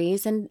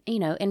series, and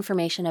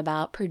information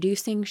about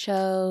producing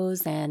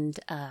shows and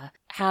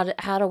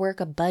how to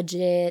work a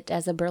budget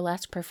as a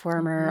burlesque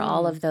performer,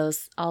 all of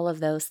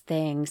those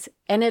things.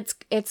 And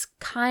it's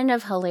kind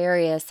of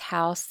hilarious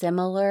how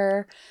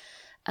similar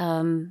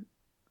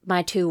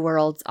my two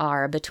worlds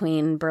are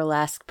between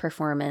burlesque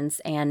performance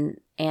and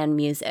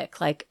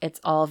music. Like, it's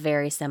all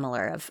very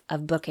similar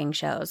of booking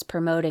shows,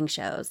 promoting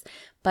shows,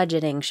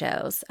 budgeting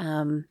shows,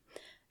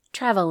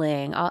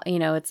 traveling.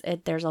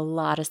 There's a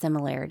lot of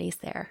similarities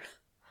there.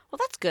 Well,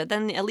 that's good.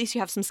 Then at least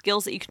you have some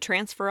skills that you can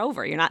transfer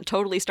over. You're not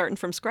totally starting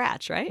from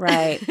scratch, right?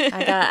 Right.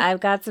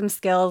 I've got some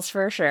skills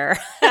for sure.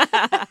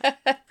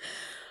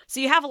 So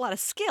you have a lot of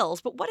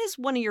skills, but what is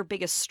one of your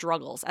biggest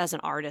struggles as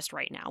an artist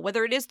right now?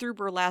 Whether it is through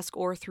burlesque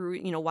or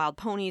through, Wild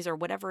Ponies or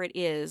whatever it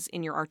is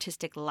in your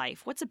artistic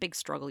life, what's a big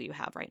struggle you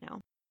have right now?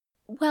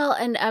 Well,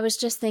 and I was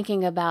just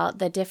thinking about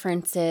the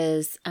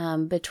differences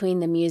between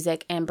the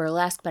music and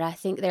burlesque, but I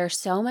think there's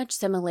so much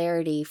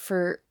similarity.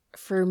 For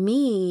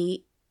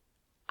me,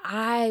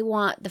 I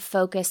want the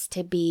focus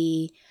to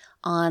be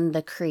on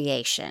the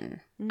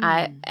creation.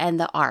 And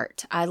the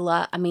art. I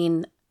love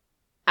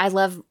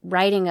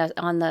writing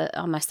on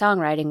my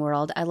songwriting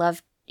world. I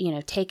love,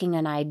 taking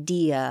an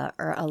idea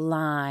or a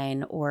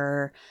line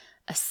or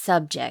a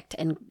subject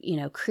and,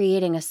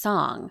 creating a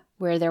song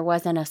where there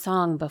wasn't a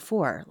song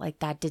before. Like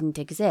that didn't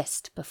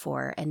exist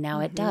before, and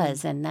now it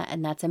does, and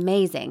that's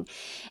amazing.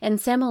 And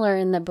similar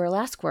in the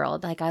burlesque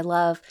world, like I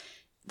love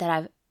that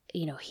I've,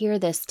 hear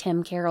this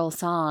Tim Carroll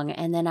song,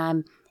 and then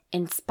I'm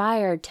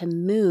inspired to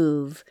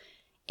move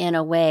in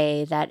a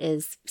way that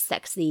is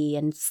sexy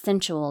and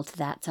sensual to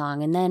that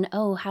song. And then,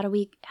 how do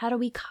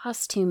we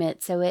costume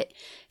it so it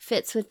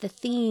fits with the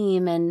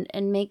theme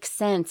and makes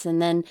sense?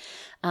 And then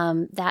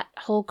that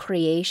whole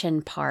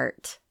creation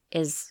part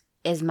is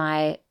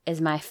my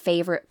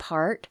favorite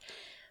part.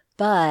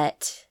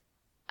 But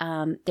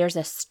there's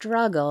a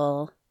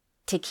struggle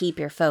to keep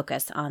your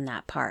focus on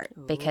that part,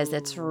 because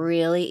it's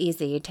really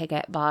easy to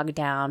get bogged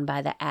down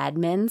by the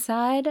admin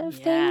side of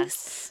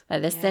things, by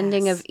the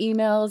sending of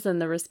emails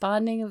and the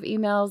responding of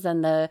emails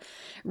and the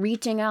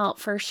reaching out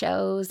for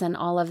shows and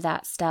all of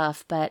that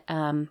stuff. But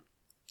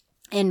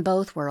in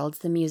both worlds,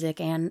 the music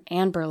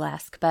and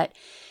burlesque. But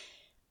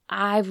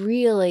I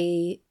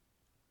really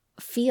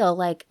feel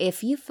like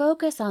if you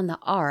focus on the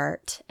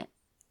art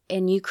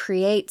and you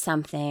create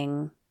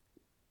something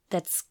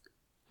that's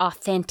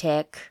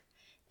authentic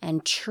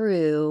and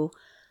true,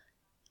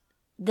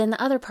 then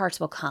the other parts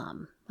will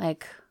come.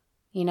 Like,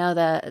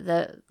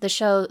 the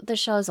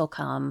shows will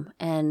come,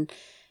 and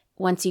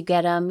once you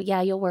get them,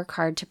 you'll work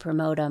hard to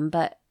promote them.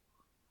 But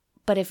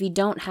if you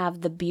don't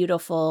have the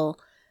beautiful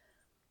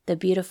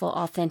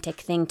authentic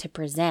thing to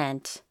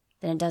present,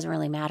 then it doesn't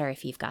really matter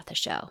if you've got the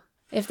show.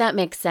 If that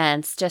makes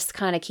sense, just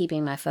kind of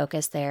keeping my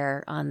focus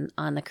there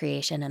on the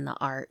creation and the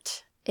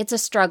art. It's a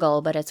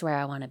struggle, but it's where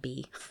I want to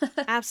be.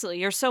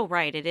 Absolutely. You're so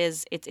right. It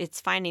is.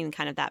 It's finding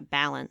kind of that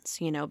balance,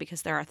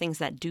 because there are things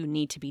that do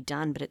need to be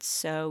done, but it's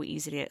so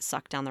easy to get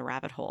sucked down the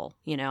rabbit hole,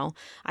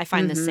 I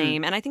find the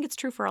same. And I think it's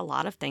true for a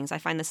lot of things. I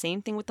find the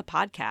same thing with the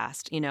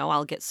podcast.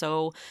 I'll get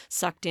so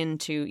sucked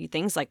into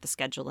things like the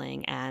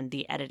scheduling and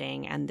the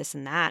editing and this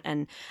and that.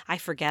 And I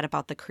forget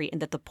about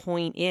that the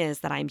point is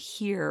that I'm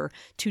here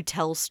to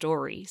tell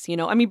stories,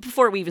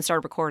 before we even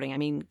started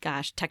recording,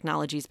 gosh,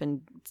 technology's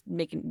been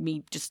making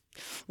me just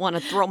want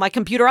to throw my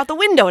computer out the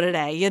window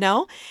today,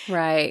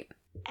 Right.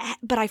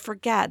 But I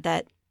forget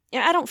that,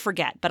 I don't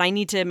forget, but I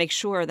need to make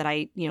sure that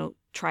I,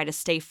 try to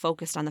stay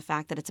focused on the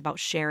fact that it's about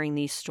sharing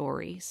these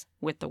stories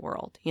with the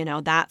world.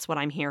 That's what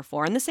I'm here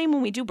for. And the same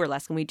when we do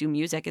burlesque and we do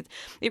music,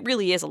 it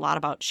really is a lot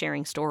about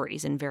sharing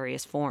stories in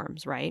various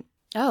forms, right?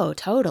 Oh,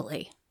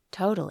 totally.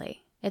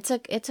 Totally. It's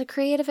a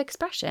creative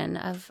expression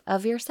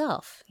of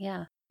yourself.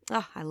 Yeah.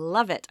 Oh, I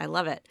love it. I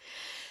love it.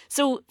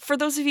 So for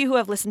those of you who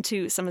have listened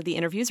to some of the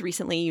interviews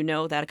recently, you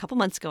know that a couple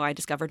months ago I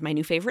discovered my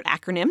new favorite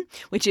acronym,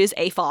 which is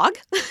AFOG,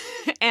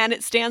 and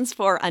it stands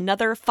for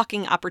Another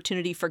Fucking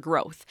Opportunity for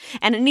Growth.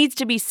 And it needs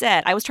to be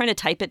said, I was trying to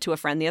type it to a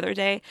friend the other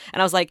day,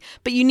 and I was like,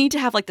 but you need to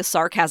have like the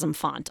sarcasm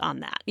font on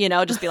that,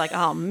 just be like,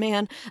 oh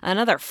man,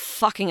 another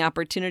fucking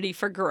opportunity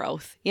for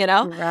growth,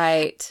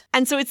 Right.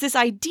 And so it's this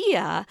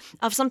idea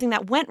of something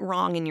that went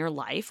wrong in your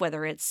life,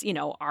 whether it's,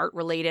 art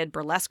related,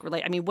 burlesque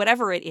related,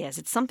 whatever it is,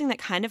 it's something that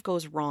kind of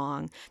goes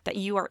wrong, that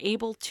you are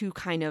able to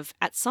kind of,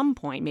 at some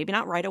point, maybe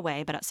not right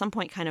away, but at some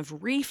point kind of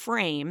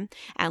reframe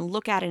and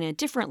look at it in a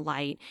different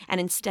light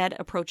and instead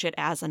approach it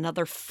as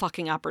another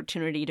fucking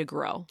opportunity to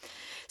grow.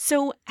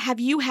 So have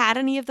you had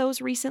any of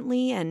those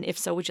recently? And if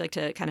so, would you like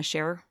to kind of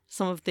share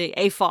some of the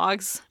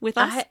AFOGs with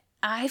us?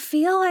 I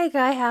feel like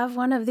I have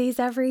one of these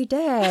every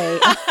day.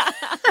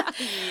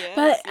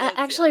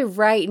 Actually,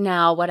 right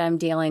now, what I'm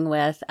dealing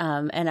with,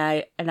 and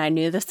I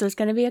knew this was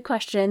going to be a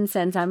question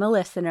since I'm a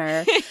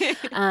listener.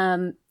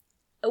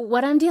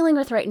 What I'm dealing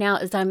with right now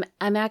is I'm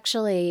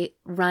actually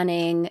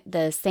running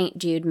the St.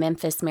 Jude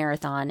Memphis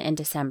Marathon in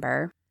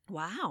December.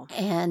 Wow.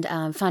 And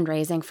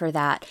fundraising for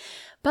that.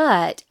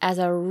 But as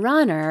a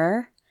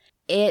runner,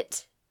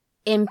 it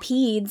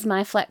impedes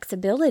my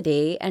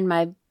flexibility and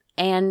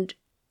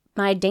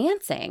my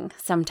dancing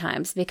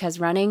sometimes, because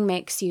running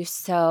makes you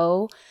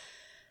so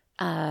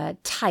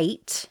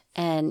tight,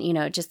 and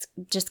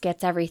just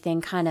gets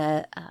everything kind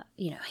of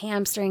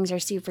hamstrings are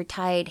super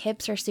tight,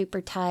 hips are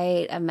super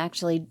tight. I'm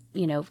actually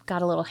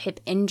got a little hip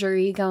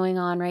injury going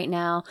on right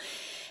now,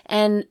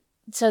 and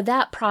so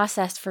that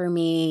process for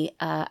me,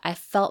 I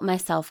felt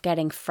myself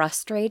getting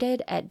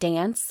frustrated at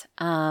dance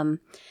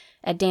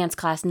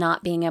class,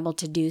 not being able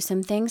to do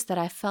some things that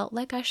I felt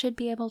like I should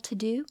be able to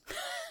do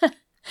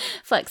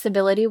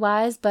flexibility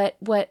wise. But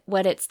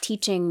what it's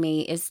teaching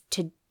me is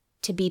to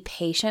be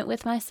patient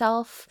with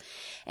myself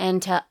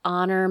and to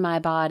honor my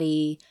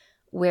body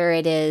where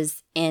it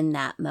is in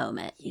that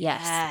moment.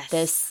 Yes.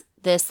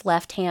 This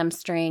left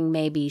hamstring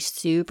may be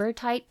super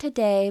tight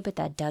today, but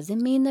that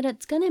doesn't mean that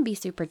it's going to be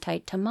super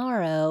tight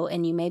tomorrow.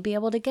 And you may be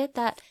able to get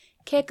that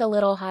kick a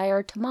little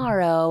higher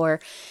tomorrow, or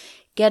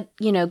get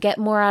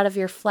more out of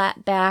your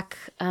flat back,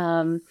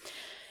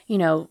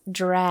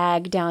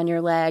 drag down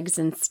your legs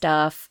and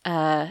stuff.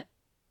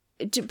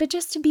 but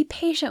just to be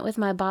patient with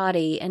my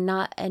body and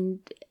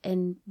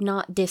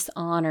not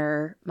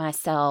dishonor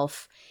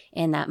myself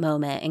in that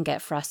moment and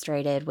get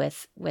frustrated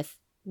with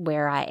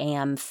where I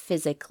am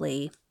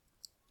physically,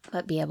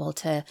 but be able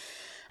to,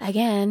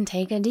 again,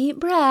 take a deep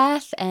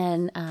breath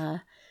and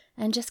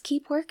just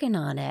keep working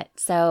on it.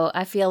 So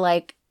I feel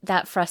like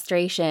that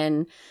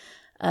frustration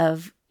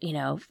of,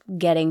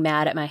 getting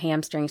mad at my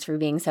hamstrings for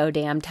being so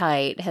damn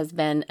tight has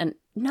been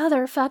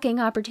another fucking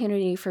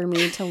opportunity for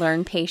me to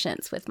learn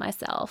patience with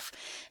myself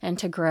and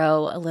to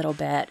grow a little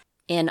bit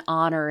in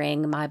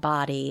honoring my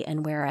body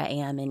and where I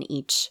am in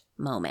each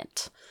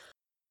moment.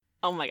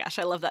 Oh my gosh,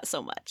 I love that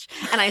so much.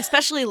 And I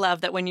especially love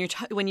that when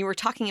you were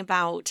talking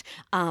about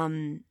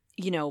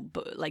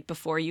like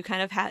before you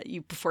kind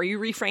of before you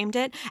reframed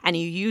it and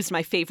you used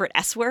my favorite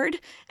S word,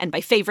 and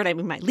by favorite I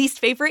mean my least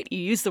favorite, you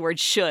used the word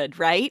should,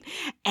 right?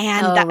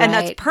 And and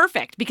that's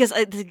perfect because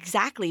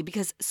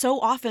so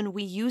often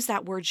we use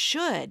that word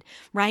should,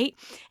 right?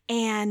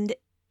 And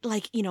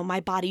like, my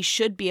body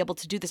should be able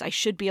to do this. I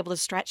should be able to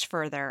stretch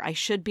further. I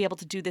should be able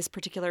to do this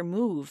particular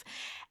move.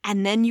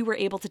 And then you were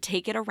able to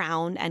take it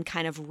around and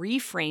kind of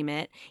reframe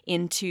it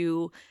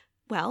into,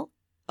 well,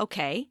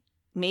 okay,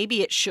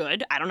 maybe it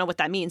should. I don't know what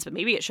that means, but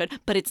maybe it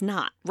should. But it's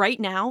not. Right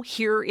now,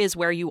 here is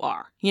where you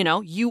are.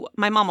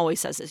 My mom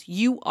always says this,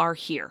 you are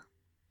here.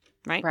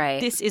 Right?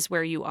 This is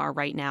where you are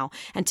right now.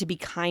 And to be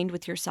kind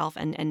with yourself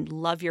and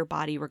love your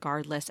body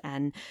regardless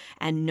and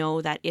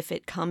know that if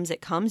it comes,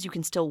 it comes. You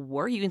can still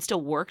work. You can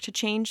still work to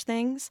change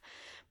things.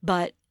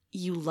 But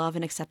you love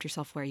and accept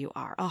yourself where you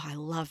are. Oh, I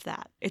love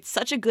that. It's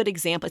such a good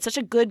example. It's such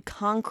a good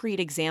concrete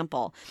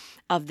example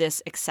of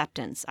this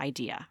acceptance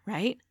idea,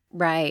 right?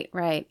 Right.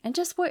 And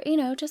just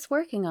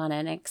working on it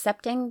and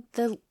accepting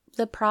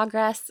the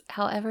progress,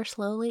 however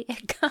slowly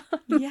it comes.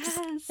 Yes.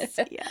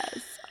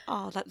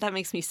 Oh, that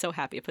makes me so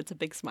happy. It puts a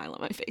big smile on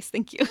my face.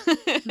 Thank you.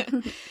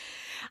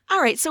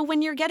 All right. So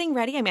when you're getting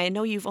ready, I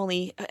know you've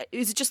only,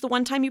 is it just the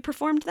one time you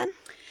performed then?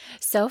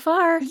 So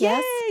far,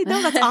 yes. Yay!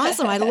 No, that's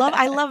awesome. I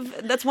love,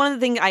 that's one of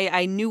the things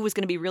I knew was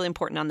going to be really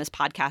important on this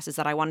podcast is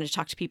that I wanted to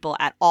talk to people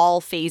at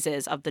all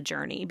phases of the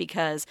journey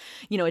because,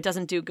 it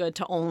doesn't do good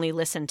to only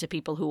listen to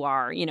people who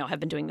are, have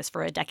been doing this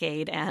for a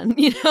decade and,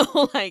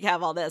 like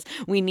have all this.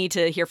 We need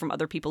to hear from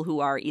other people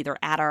who are either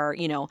at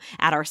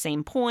our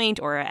same point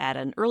or at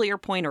an earlier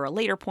point or a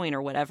later point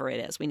or whatever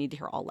it is. We need to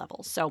hear all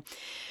levels. So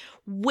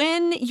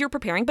when you're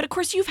preparing, but of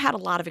course you've had a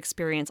lot of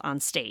experience on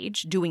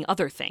stage doing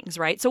other things,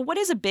 right? So what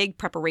is a big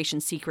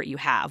preparation secret you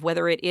have,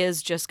 whether it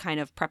is just kind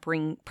of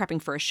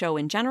prepping for a show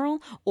in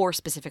general or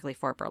specifically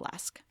for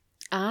burlesque?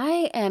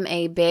 I am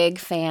a big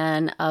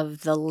fan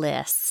of the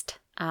list.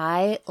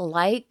 I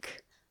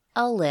like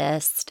a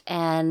list,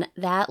 and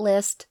that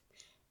list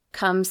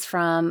comes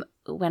from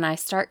when I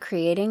start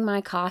creating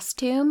my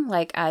costume.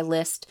 Like I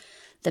list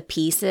the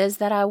pieces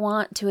that I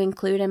want to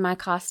include in my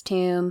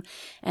costume.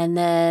 And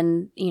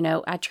then,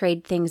 I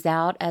trade things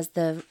out as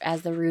the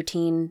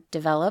routine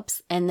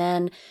develops. And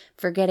then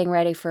for getting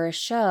ready for a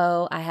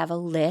show, I have a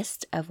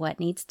list of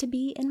what needs to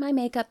be in my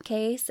makeup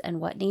case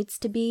and what needs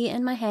to be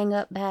in my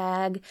hang-up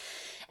bag.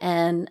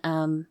 And,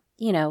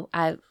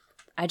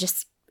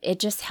 it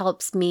just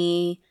helps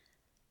me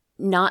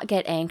not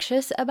get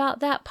anxious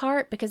about that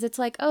part because it's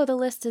like, oh, the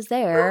list is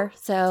there.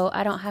 So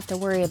I don't have to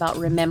worry about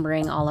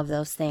remembering all of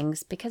those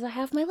things because I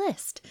have my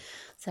list.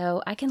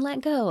 So I can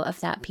let go of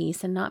that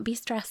piece and not be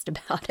stressed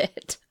about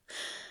it.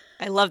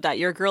 I love that.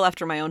 You're a girl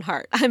after my own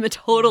heart. I'm a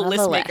total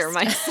list maker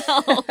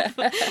myself.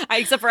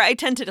 Except for I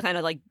tend to kind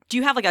of do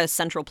you have a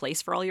central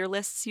place for all your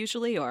lists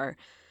usually or?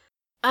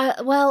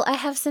 Well, I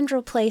have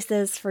central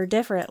places for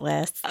different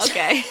lists.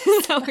 Okay.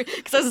 Because I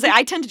was going to say,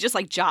 I tend to just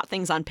jot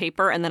things on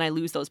paper and then I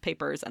lose those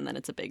papers and then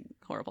it's a big,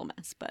 horrible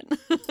mess. But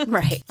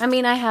Right. I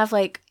mean, I have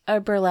a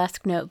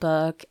burlesque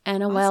notebook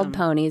and a Wild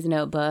Ponies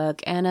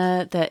notebook and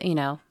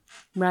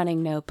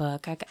running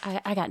notebook.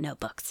 I got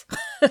notebooks.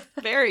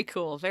 Very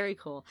cool. Very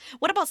cool.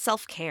 What about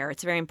self-care?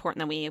 It's very important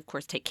that we, of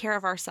course, take care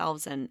of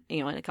ourselves and,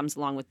 and it comes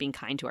along with being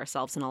kind to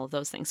ourselves and all of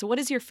those things. So what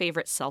is your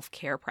favorite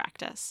self-care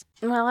practice?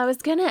 Well, I was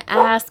going to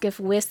ask if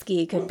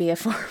whiskey could be a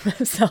form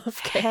of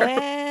self-care.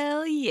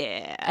 Hell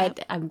yeah.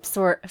 I'm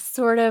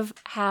sort of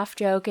half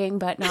joking,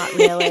 but not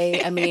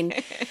really. I mean,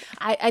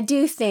 I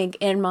do think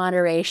in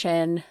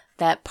moderation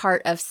that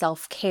part of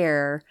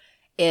self-care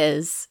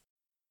is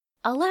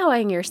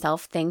allowing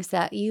yourself things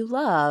that you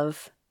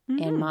love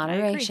in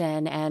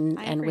moderation.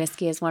 And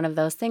whiskey is one of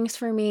those things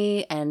for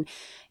me. And,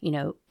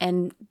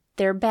 and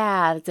there are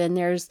baths and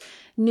there's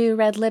new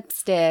red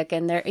lipstick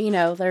and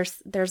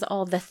there's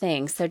all the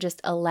things. So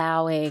just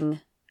allowing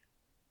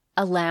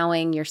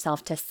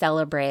yourself to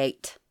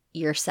celebrate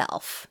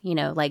yourself,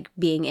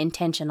 being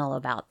intentional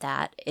about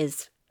that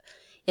is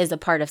a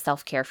part of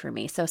self-care for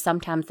me. So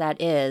sometimes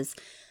that is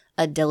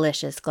a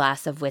delicious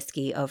glass of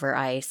whiskey over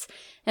ice.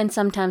 And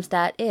sometimes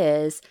that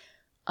is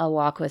a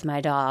walk with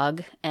my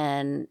dog.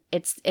 And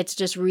it's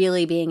just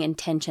really being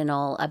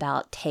intentional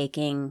about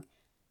taking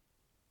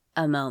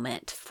a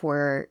moment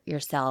for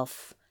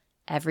yourself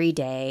every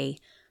day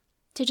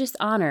to just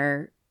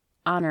honor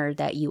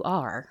that you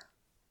are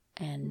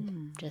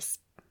and just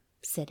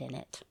sit in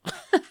it.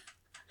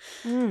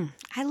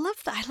 I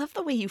love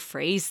the way you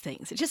phrase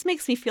things. It just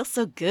makes me feel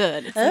so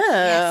good. It's like,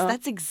 yes,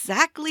 that's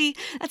exactly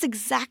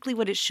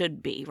what it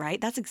should be, right?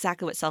 That's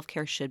exactly what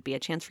self-care should be. A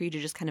chance for you to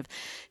just kind of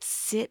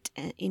sit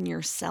in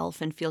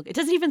yourself and feel. It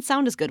doesn't even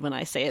sound as good when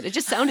I say it. It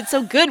just sounded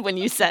so good when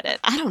you said it.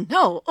 I don't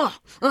know.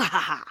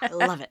 I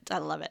love it. I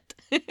love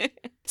it.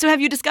 So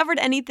have you discovered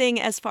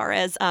anything as far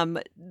as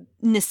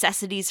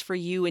necessities for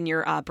you in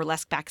your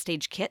burlesque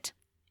backstage kit?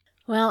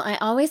 Well, I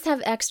always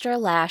have extra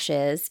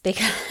lashes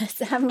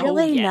because I'm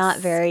really not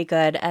very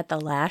good at the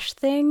lash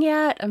thing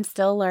yet. I'm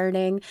still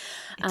learning.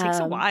 It takes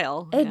a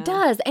while. It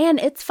does. And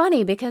it's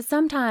funny because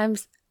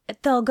sometimes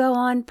they'll go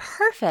on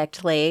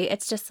perfectly.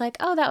 It's just like,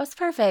 oh, that was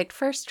perfect.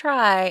 First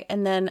try.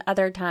 And then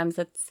other times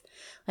it's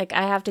like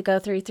I have to go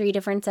through 3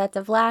 different sets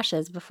of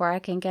lashes before I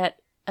can get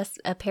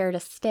a pair to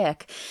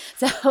stick.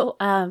 So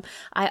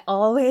I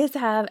always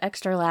have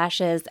extra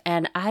lashes,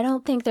 and I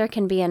don't think there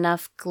can be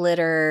enough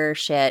glitter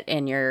shit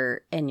in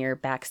your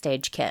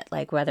backstage kit,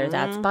 like whether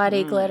that's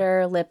body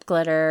glitter, lip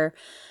glitter,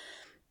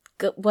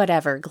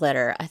 whatever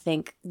glitter. I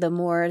think the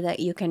more that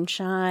you can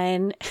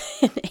shine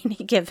in any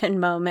given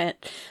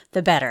moment,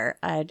 the better.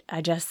 I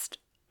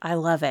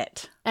love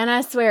it. And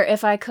I swear,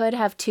 if I could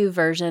have 2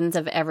 versions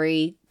of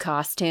every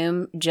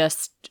costume,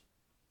 just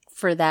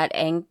for that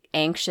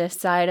anxious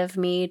side of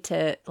me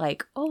to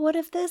like, oh, what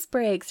if this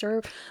breaks?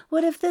 Or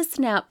what if this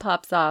snap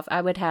pops off? I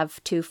would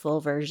have 2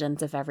 full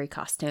versions of every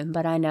costume,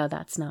 but I know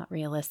that's not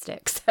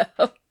realistic. So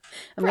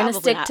I'm going to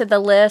stick to the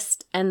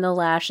list and the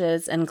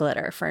lashes and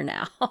glitter for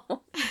now.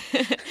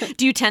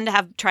 Do you tend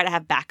to try to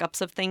have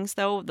backups of things,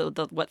 though?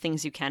 What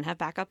things you can have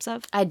backups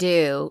of? I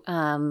do.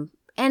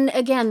 And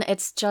again,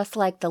 it's just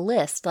like the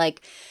list.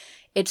 Like,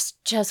 it's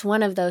just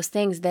one of those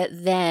things that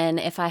then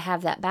if I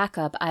have that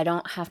backup, I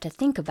don't have to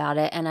think about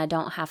it, and I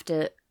don't have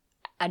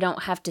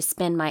to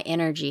spend my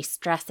energy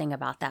stressing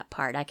about that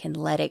part. I can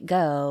let it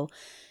go.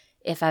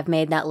 If I've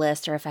made that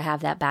list or if I have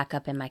that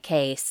backup in my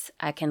case,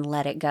 I can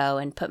let it go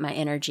and put my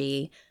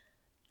energy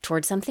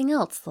towards something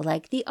else,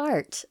 like the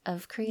art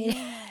of creating.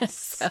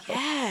 Yes,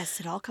 yes,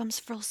 it all comes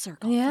full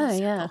circle.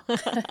 Yeah.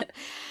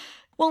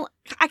 Well,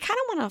 I kind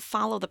of want to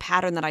follow the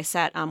pattern that I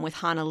set with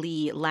Hannah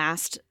Lee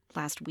last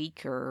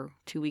week or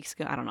 2 weeks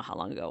ago. I don't know how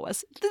long ago it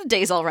was. The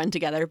days all run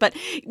together. But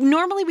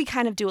normally we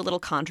kind of do a little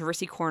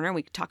controversy corner.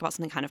 We talk about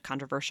something kind of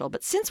controversial.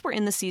 But since we're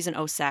in the season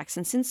O Sex,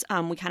 and since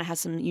we kind of have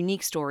some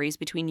unique stories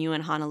between you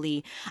and Hannah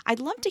Lee, I'd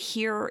love to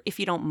hear, if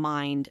you don't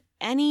mind,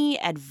 any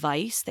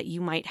advice that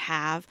you might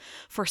have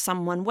for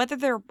someone, whether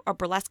they're a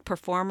burlesque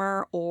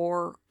performer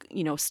or,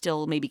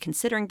 still maybe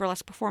considering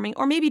burlesque performing,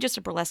 or maybe just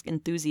a burlesque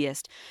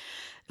enthusiast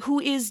who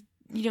is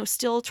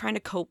still trying to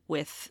cope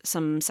with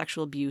some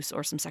sexual abuse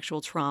or some sexual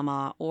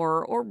trauma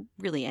or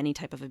really any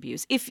type of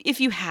abuse. If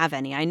you have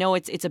any. I know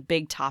it's a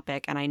big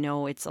topic, and I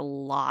know it's a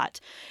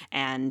lot,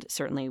 and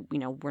certainly,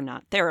 we're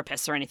not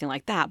therapists or anything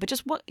like that, but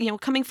just what,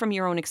 coming from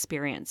your own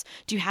experience,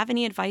 do you have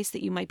any advice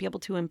that you might be able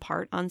to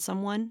impart on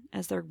someone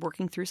as they're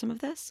working through some of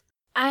this?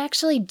 I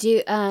actually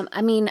do.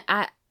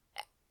 I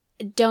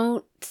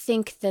don't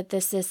think that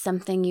this is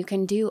something you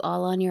can do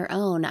all on your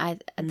own. I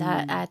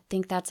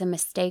think that's a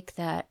mistake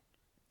that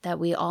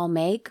we all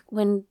make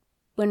when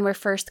we're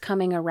first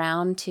coming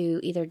around to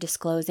either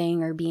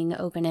disclosing or being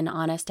open and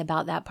honest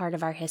about that part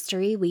of our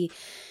history. We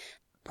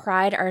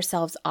pride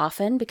ourselves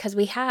often because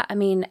we have,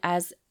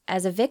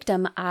 as a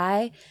victim,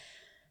 I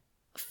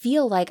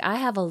feel like I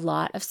have a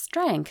lot of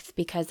strength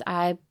because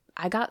I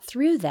got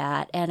through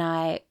that and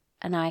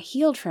I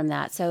healed from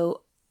that.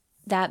 So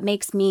that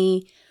makes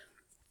me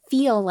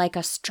feel like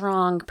a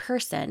strong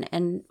person.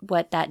 And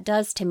what that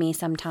does to me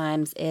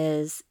sometimes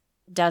is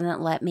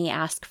doesn't let me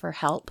ask for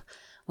help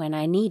when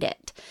I need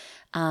it,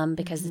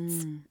 because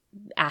it's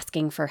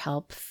asking for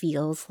help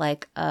feels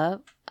like a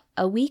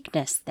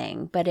weakness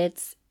thing, but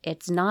it's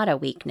not a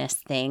weakness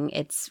thing.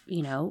 It's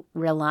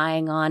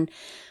relying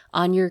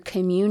on your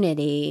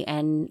community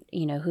and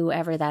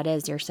whoever that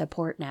is, your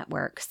support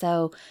network.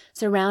 So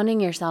surrounding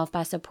yourself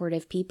by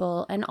supportive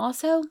people and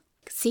also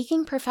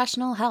seeking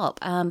professional help.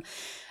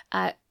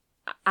 I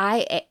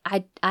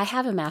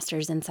have a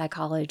master's in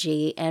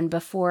psychology, and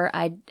before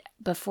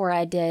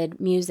I did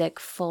music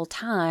full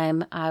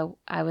time,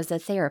 I was a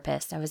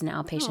therapist. I was an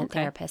outpatient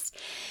therapist.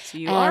 So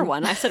you are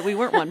one. I said we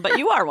weren't one, but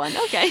you are one.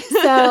 Okay.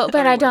 So,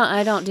 but I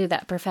don't do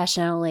that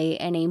professionally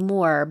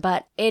anymore.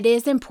 But it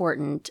is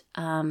important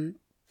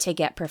to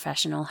get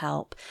professional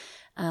help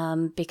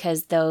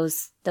because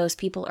those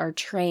people are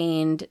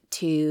trained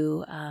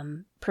to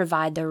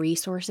provide the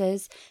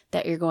resources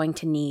that you're going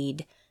to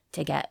need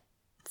to get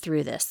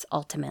through this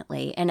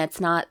ultimately. And it's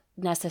not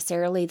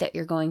necessarily that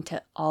you're going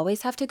to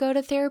always have to go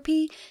to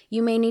therapy.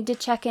 You may need to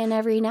check in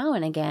every now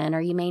and again, or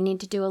you may need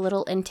to do a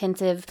little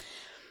intensive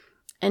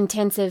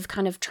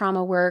kind of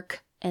trauma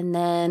work, and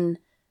then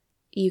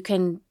you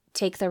can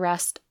take the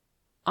rest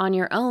on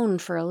your own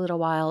for a little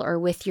while or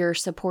with your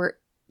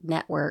support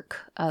network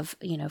of,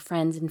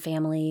 friends and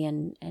family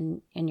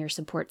and your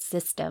support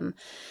system.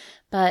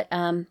 But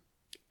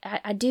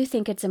I do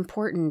think it's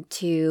important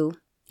to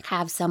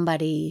have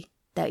somebody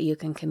that you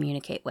can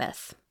communicate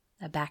with.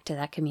 Back to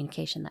that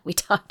communication that we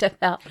talked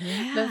about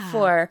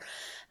before.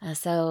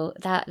 So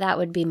that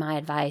would be my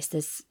advice,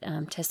 is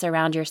to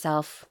surround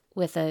yourself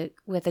with a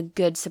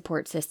good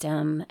support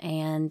system,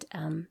 and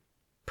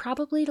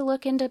probably to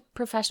look into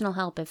professional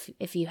help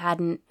if you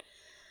hadn't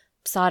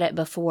sought it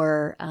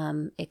before.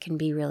 It can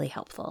be really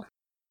helpful.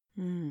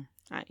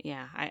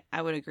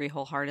 I would agree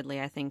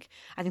wholeheartedly. I think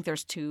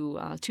there's too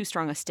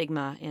strong a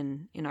stigma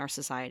in our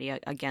society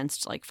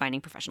against like finding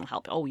professional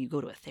help. Oh, you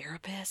go to a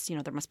therapist?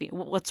 There must be,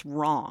 what's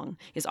wrong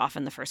is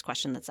often the first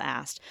question that's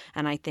asked.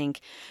 And I think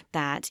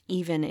that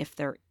even if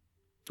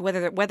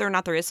whether or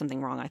not there is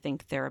something wrong, I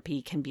think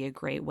therapy can be a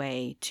great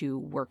way to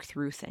work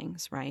through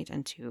things, right?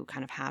 And to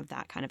kind of have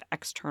that kind of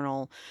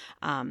external,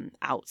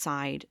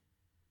 outside,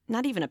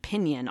 not even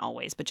opinion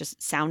always, but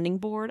just sounding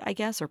board, I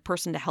guess, or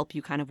person to help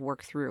you kind of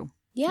work through.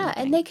 Yeah,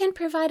 and they can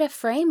provide a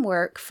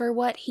framework for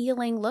what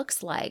healing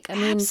looks like. I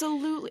mean,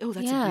 absolutely. Oh,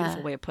 that's a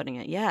beautiful way of putting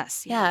it.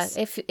 Yes. Yeah.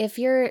 If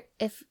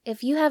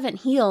you haven't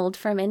healed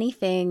from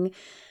anything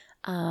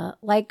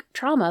like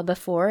trauma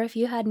before, if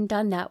you hadn't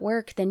done that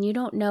work, then you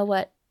don't know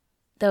what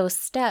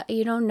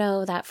you don't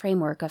know that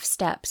framework of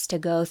steps to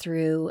go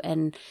through,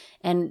 and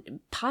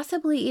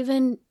possibly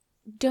even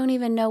don't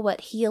even know what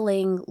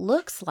healing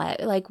looks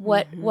like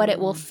what it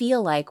will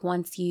feel like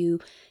once you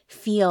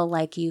feel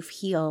like you've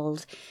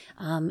healed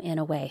in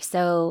a way.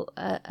 So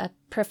a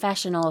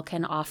professional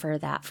can offer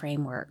that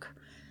framework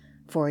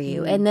for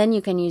you. And then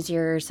you can use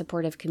your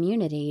supportive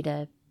community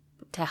to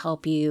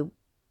help you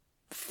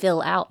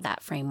fill out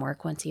that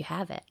framework once you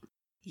have it.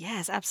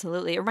 Yes,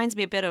 absolutely. It reminds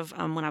me a bit of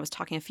when I was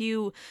talking a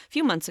few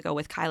months ago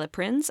with Kyla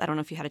Prinz. I don't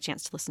know if you had a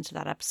chance to listen to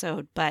that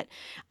episode, but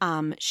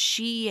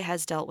she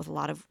has dealt with a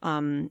lot of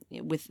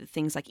with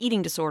things like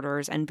eating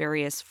disorders and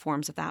various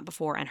forms of that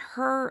before. And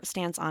her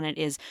stance on it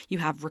is you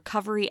have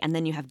recovery and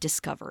then you have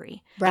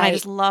discovery. Right. And I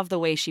just love the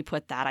way she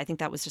put that. I think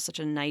that was just such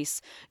a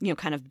nice,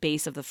 kind of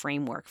base of the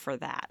framework for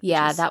that.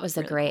 Yeah, that was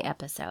really a great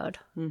episode.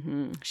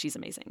 Mm-hmm. She's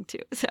amazing too.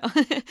 So,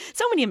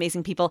 so many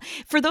amazing people.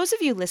 For those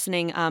of you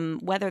listening,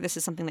 whether this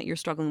is something that you're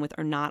struggling with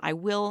or not, I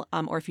will,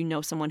 or if you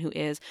know someone who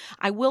is,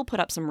 I will put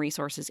up some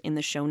resources in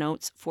the show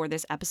notes for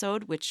this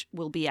episode, which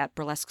will be at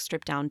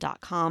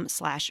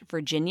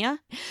burlesquestripdown.com/Virginia.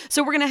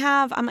 So we're going to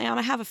have, I'm going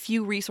to have a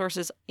few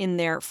resources in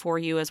there for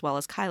you, as well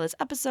as Kyla's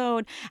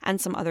episode and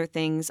some other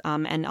things.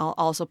 And I'll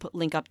also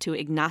link up to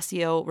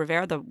Ignacio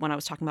Rivera, the one I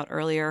was talking about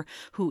earlier,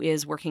 who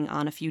is working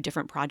on a few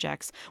different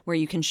projects where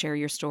you can share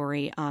your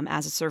story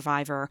as a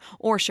survivor,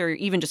 or share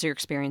even just your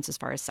experience as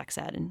far as sex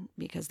ed, and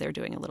because they're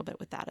doing a little bit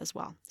with that as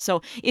well.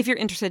 So if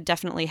you're interested,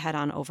 definitely head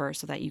on over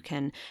so that you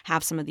can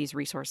have some of these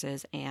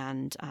resources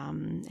and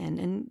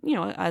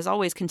as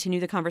always, continue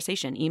the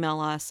conversation.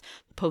 Email us,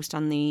 post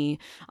on the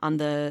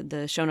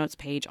show notes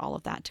page, all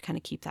of that to kind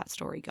of keep that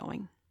story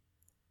going.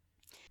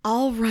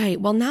 All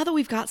right. Well, now that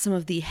we've got some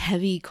of the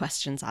heavy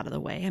questions out of the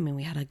way, I mean,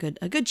 we had a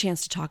good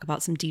chance to talk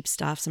about some deep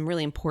stuff, some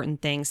really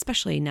important things,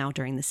 especially now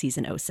during the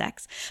season O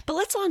sex. But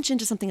let's launch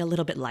into something a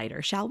little bit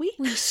lighter, shall we?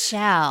 We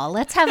shall.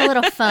 Let's have a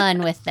little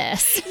fun with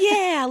this.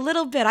 Yeah, a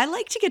little bit. I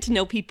like to get to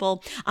know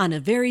people on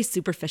a very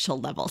superficial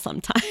level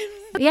sometimes.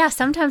 Yeah,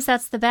 sometimes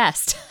that's the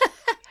best.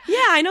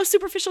 Yeah, I know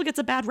superficial gets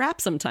a bad rap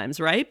sometimes,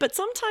 right? But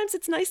sometimes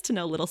it's nice to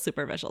know little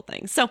superficial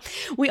things. So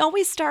we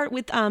always start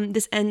with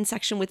this end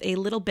section with a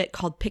little bit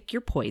called Pick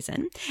Your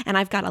Poison. And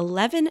I've got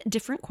 11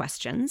 different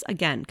questions.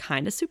 Again,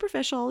 kind of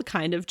superficial,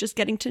 kind of just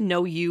getting to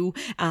know you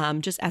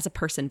just as a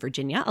person,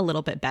 Virginia, a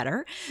little bit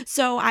better.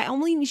 So I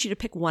only need you to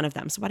pick one of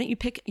them. So why don't you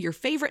pick your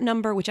favorite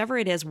number, whichever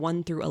it is,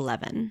 1 through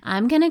 11.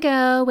 I'm going to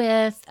go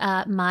with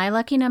my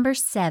lucky number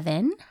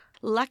 7.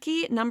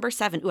 Lucky number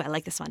 7. Ooh, I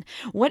like this one.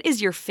 What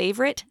is your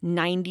favorite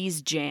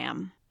 90s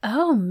jam?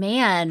 Oh,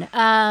 man.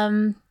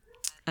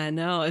 I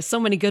know. There's so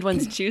many good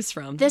ones to choose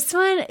from. This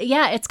one,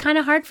 yeah, it's kind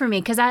of hard for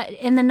me because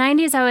in the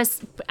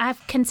 90s,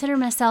 I've considered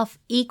myself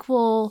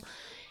equal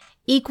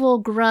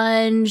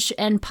grunge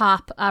and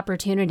pop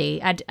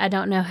opportunity. I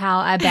don't know how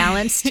I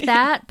balanced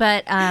that,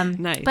 but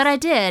nice. But I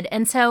did.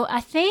 And so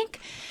I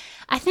think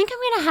I'm going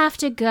to have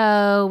to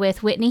go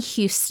with Whitney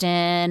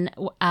Houston,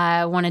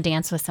 I Want to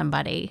Dance with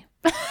Somebody.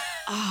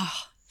 Oh,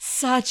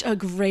 such a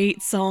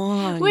great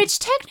song. Which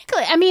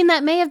technically, I mean,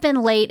 that may have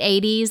been late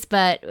 80s,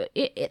 but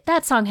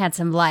that song had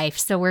some life,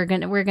 so we're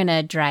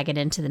gonna drag it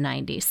into the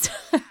 90s.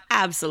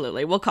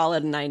 Absolutely. We'll call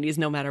it a 90s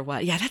no matter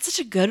what. Yeah, that's such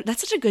a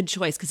good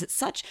choice because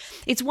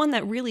it's one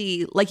that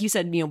really, like you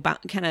said,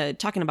 kind of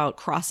talking about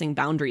crossing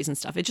boundaries and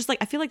stuff. It's just like,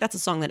 I feel like that's a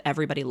song that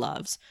everybody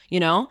loves,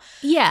 Yeah.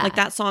 Like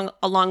that song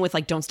along with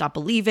like Don't Stop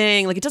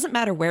Believing. Like it doesn't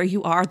matter where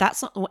you are. That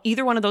song,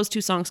 either one of those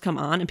two songs come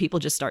on and people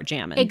just start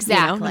jamming.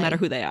 Exactly. No matter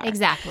who they are.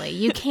 Exactly.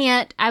 You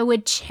can't, I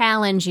would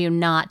challenge you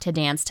not to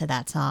dance to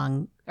that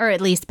song. Or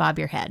at least bob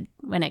your head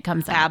when it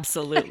comes up.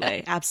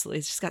 Absolutely. Absolutely.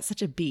 It's just got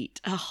such a beat.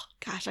 Oh,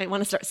 gosh, I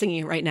want to start singing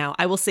it right now.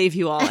 I will save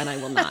you all and I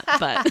will not.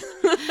 But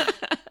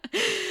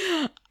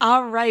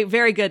all right.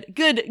 Very good.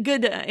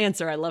 Good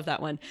answer. I love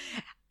that one.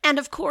 And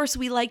of course,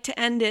 we like to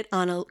end it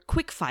on a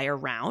quick fire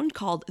round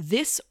called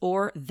This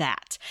or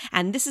That.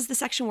 And this is the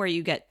section where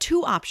you get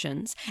 2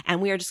 options.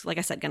 And we are just, like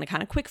I said, going to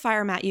kind of quick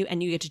fire them at you.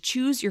 And you get to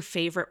choose your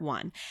favorite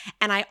one.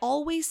 And I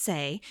always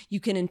say you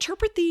can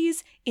interpret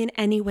these in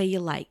any way you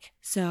like.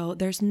 So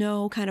there's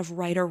no kind of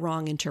right or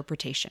wrong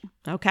interpretation.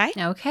 Okay?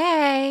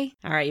 Okay.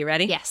 All right, you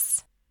ready?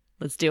 Yes.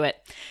 Let's do it.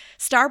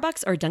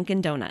 Starbucks or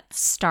Dunkin'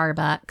 Donuts?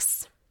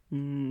 Starbucks.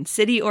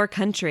 City or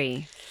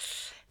country?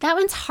 That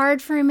one's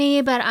hard for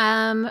me, but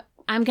I'm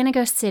going to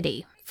go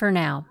city for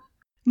now.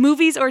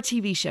 Movies or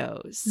TV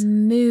shows?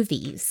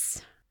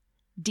 Movies.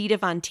 Dita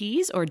Von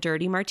Teese or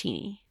Dirty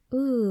Martini?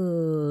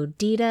 Ooh,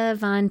 Dita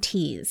Von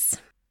Teese.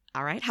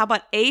 All right. How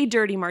about a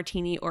dirty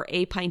martini or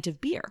a pint of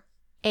beer?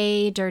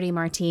 A dirty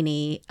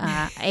martini,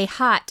 a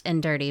hot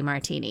and dirty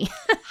martini.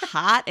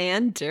 Hot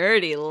and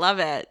dirty. Love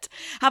it.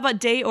 How about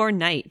day or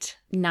night?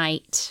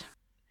 Night.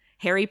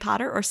 Harry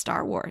Potter or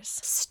Star Wars?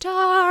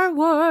 Star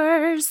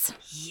Wars.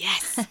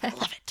 Yes.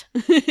 Love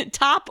it.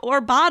 Top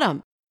or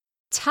bottom?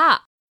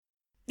 Top.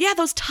 Yeah,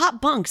 those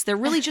top bunks. They're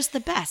really just the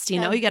best. You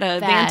know, you get a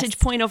best. vantage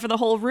point over the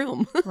whole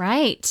room.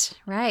 Right.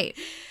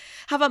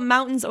 How about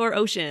mountains or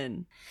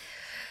ocean?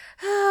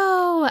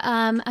 Oh,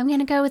 I'm going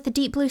to go with the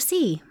deep blue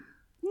sea.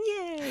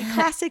 Yay.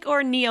 Classic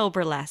or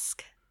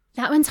neo-burlesque?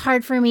 That one's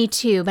hard for me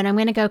too, but I'm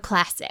going to go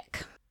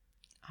classic.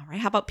 All right.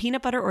 How about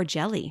peanut butter or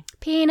jelly?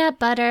 Peanut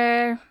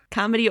butter.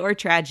 Comedy or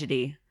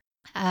tragedy?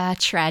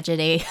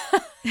 Tragedy.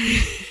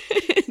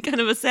 Kind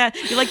of a sad.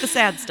 You like the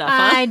sad stuff,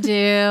 huh?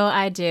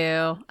 I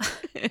do.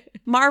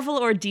 Marvel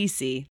or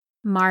DC?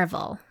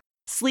 Marvel.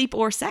 Sleep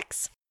or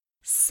sex?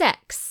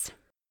 Sex.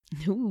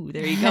 Ooh,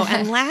 there you go.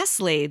 And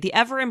lastly, the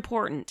ever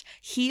important,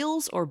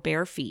 heels or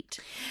bare feet?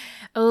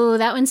 Oh,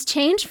 that one's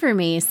changed for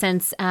me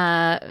since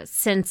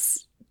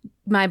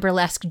my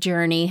burlesque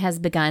journey has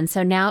begun.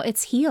 So now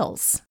it's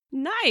heels.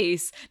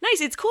 Nice.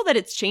 It's cool that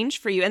it's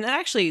changed for you. And that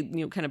actually,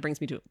 kind of brings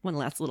me to one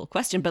last little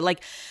question. But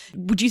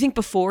would you think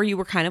before you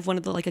were kind of one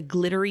of the a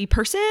glittery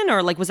person,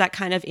 or was that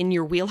kind of in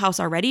your wheelhouse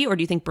already? Or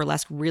do you think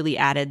burlesque really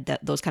added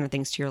those kind of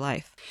things to your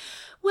life?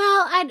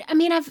 Well,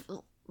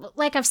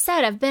 I've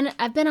said,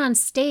 I've been on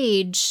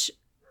stage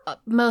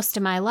most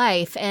of my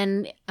life,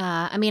 and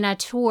I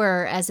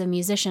tour as a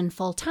musician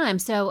full time.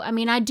 So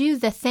I do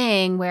the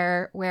thing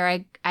where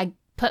I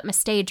put my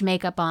stage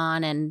makeup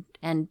on and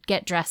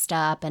get dressed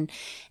up and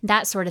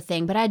that sort of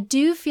thing. But I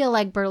do feel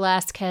like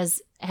burlesque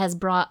has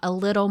brought a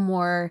little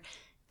more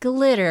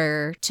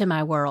glitter to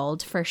my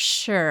world for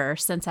sure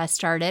since I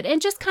started,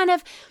 and just kind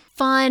of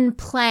fun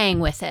playing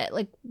with it.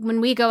 Like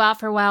when we go out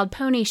for Wild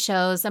Pony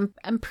shows,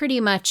 I'm pretty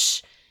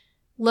much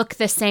look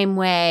the same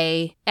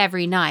way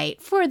every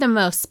night for the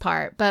most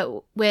part.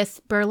 But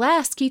with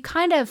burlesque, you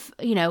kind of,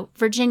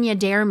 Virginia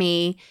Dare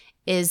Me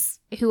is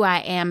who I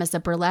am as a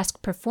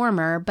burlesque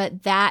performer,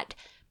 but that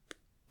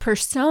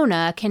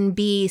persona can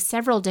be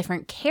several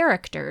different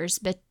characters,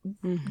 but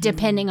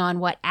depending on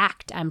what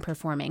act I'm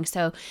performing.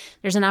 So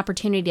there's an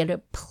opportunity to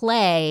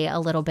play a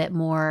little bit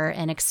more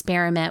and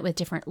experiment with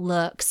different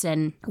looks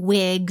and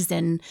wigs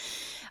and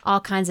all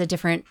kinds of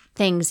different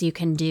things you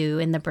can do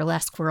in the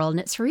burlesque world. And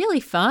it's really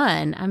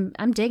fun.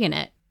 I'm digging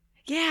it.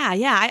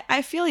 Yeah.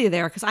 I feel you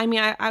there. Because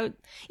I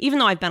even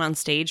though I've been on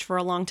stage for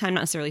a long time,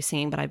 not necessarily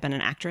singing, but I've been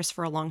an actress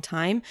for a long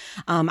time.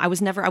 I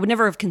would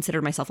never have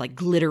considered myself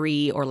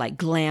glittery or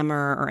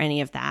glamour or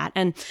any of that.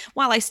 And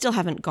while I still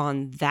haven't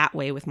gone that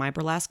way with my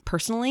burlesque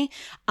personally,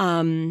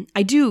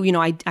 I do,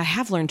 I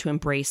have learned to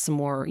embrace some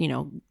more,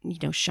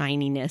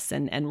 shininess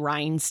and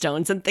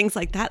rhinestones and things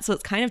like that. So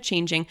it's kind of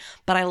changing.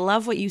 But I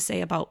love what you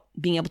say about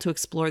being able to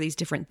explore these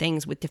different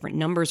things with different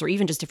numbers or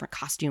even just different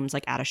costumes,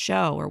 at a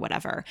show or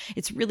whatever.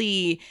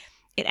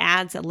 It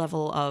adds a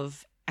level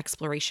of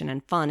exploration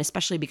and fun,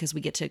 especially because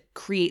we get to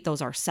create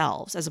those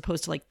ourselves, as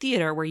opposed to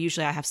theater, where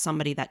usually I have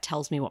somebody that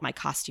tells me what my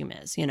costume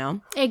is,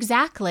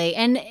 Exactly.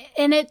 And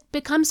it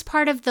becomes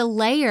part of the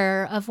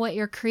layer of what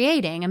you're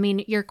creating.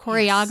 Your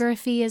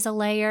choreography is a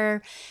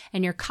layer,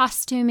 and your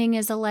costuming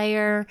is a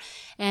layer.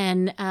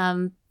 And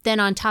then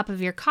on top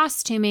of your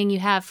costuming, you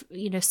have,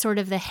 sort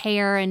of the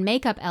hair and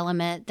makeup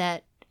element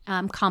that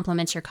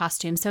complements your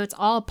costume. So it's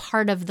all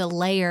part of the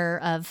layer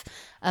of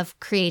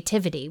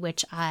creativity,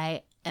 which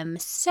I am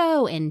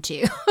so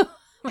into.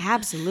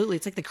 Absolutely.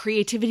 It's like the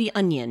creativity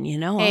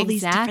onion, all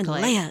these different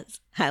layers.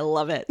 I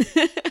love it.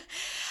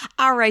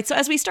 All right. So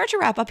as we start to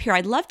wrap up here,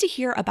 I'd love to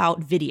hear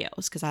about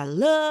videos, because I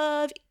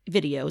love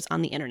videos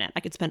on the internet. I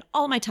could spend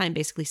all my time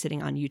basically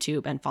sitting on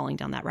YouTube and falling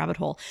down that rabbit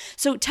hole.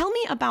 So tell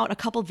me about a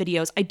couple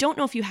videos. I don't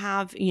know if you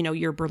have,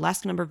 your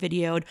burlesque number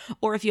videoed,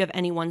 or if you have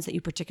any ones that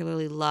you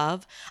particularly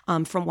love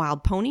from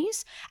Wild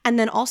Ponies. And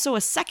then also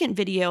a second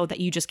video that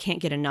you just can't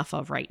get enough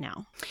of right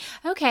now.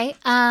 Okay.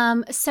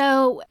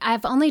 So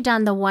I've only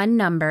done the one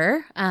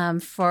number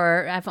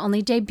I've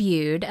only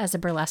debuted as a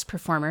burlesque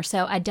performer. So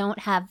So I don't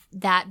have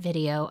that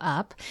video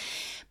up.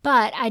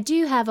 But I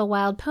do have a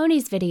Wild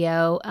Ponies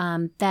video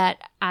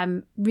that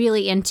I'm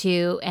really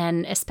into,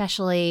 and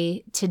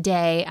especially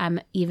today I'm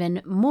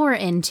even more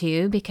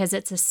into because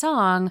it's a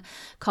song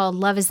called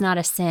Love Is Not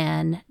a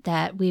Sin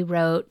that we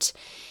wrote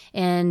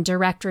in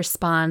direct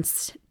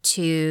response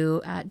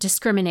to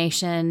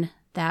discrimination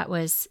that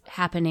was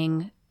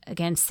happening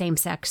against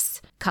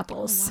same-sex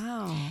couples. Oh,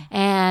 wow.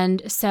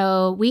 And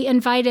so we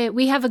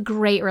have a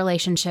great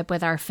relationship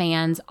with our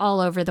fans all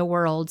over the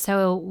world.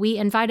 So we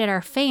invited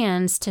our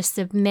fans to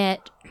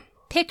submit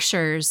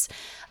pictures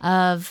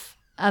of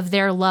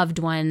their loved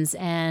ones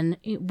and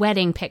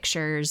wedding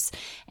pictures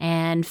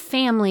and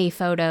family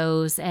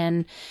photos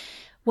and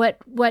what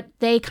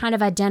they kind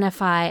of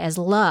identify as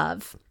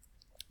love.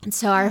 And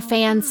so our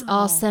fans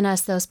all sent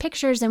us those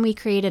pictures, and we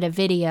created a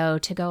video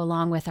to go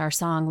along with our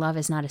song, Love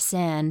Is Not a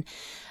Sin.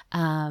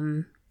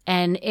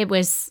 And it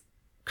was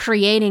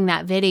creating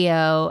that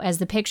video as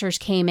the pictures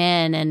came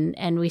in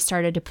and we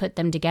started to put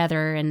them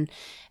together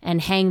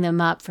and hang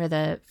them up for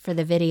the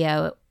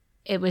video.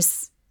 It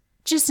was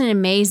just an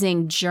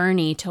amazing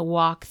journey to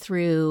walk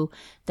through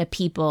the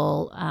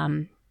people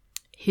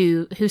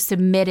who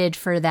submitted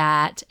for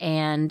that,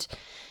 and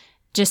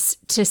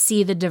just to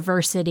see the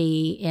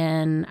diversity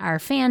in our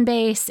fan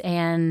base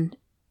and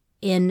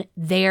in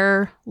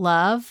their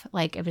love.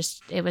 Like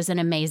it was an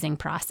amazing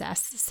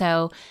process.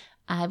 So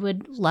I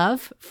would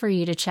love for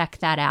you to check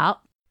that out.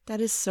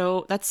 That's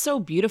so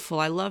beautiful.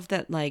 I love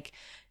that. Like,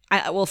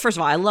 well, first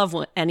of all, I love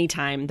any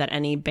time that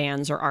any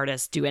bands or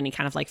artists do any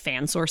kind of like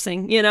fan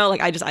sourcing, like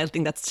I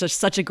think that's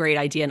just such a great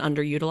idea and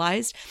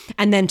underutilized.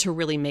 And then to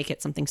really make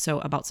it something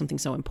so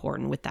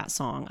important with that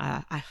song.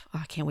 I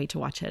can't wait to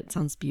watch it. It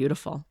sounds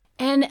beautiful.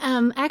 And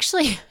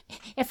actually,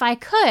 if I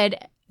could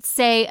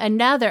say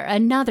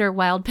another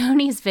Wild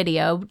Ponies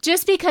video,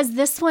 just because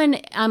this one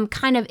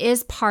kind of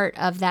is part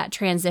of that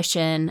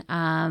transition.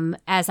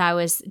 As I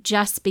was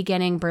just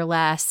beginning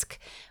Burlesque,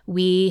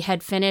 we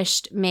had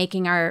finished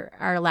making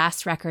our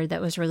last record that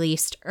was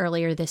released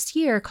earlier this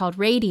year called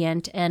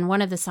Radiant, and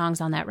one of the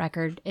songs on that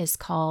record is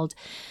called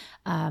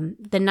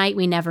The Night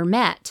We Never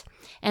Met.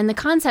 And the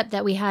concept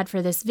that we had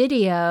for this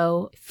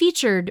video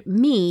featured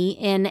me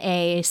in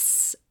a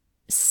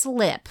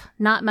slip,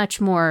 not much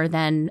more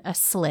than a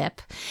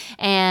slip.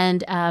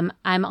 And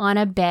I'm on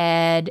a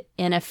bed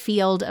in a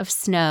field of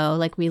snow.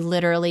 Like, we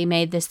literally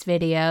made this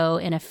video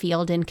in a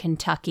field in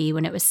Kentucky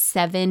when it was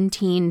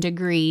 17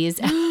 degrees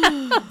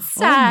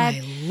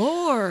outside. Oh my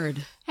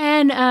Lord.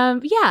 And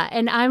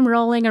and I'm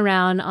rolling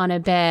around on a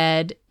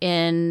bed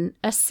in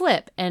a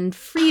slip and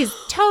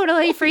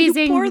totally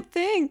freezing. You poor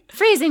thing.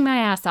 Freezing my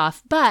ass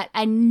off. But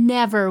I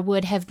never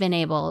would have been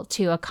able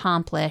to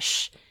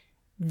accomplish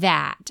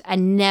that. I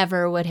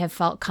never would have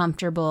felt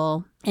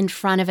comfortable in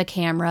front of a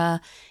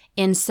camera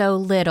in so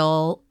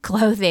little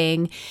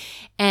clothing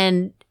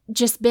and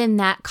just been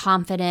that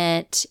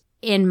confident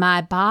in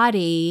my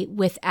body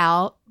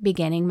without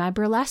beginning my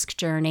burlesque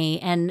journey.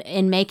 And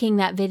in making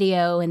that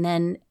video, and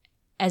then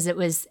as it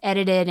was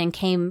edited and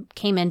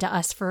came into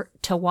us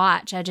to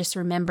watch, I just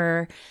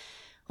remember,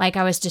 like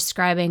I was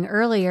describing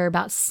earlier,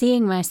 about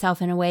seeing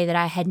myself in a way that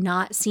I had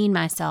not seen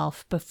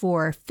myself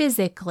before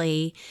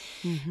physically,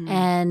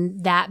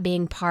 and that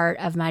being part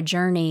of my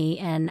journey.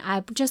 And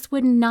I just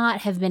would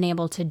not have been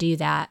able to do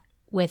that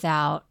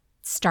without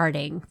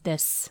starting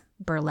this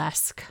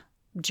burlesque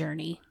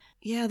journey.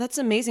 Yeah, that's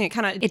amazing. It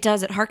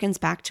harkens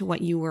back to what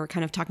you were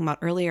kind of talking about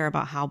earlier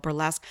about how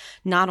burlesque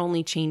not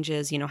only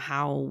changes,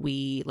 how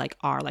we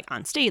are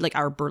on stage,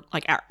 our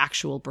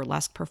actual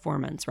burlesque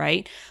performance,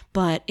 right?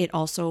 But it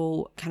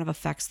also kind of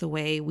affects the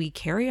way we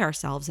carry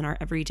ourselves in our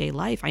everyday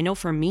life. I know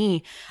for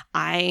me,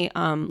 I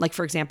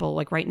for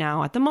example, right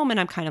now at the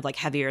moment, I'm kind of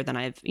heavier than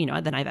I've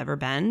ever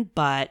been,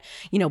 but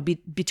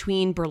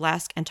between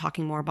burlesque and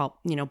talking more about,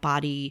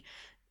 body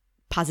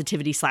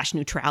positivity /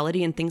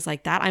 neutrality and things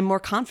like that, I'm more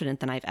confident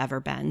than I've ever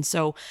been.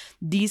 So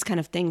these kind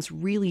of things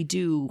really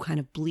do kind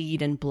of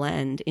bleed and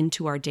blend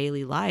into our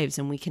daily lives,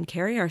 and we can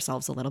carry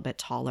ourselves a little bit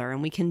taller,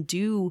 and we can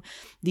do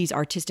these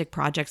artistic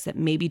projects that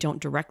maybe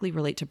don't directly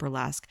relate to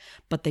burlesque,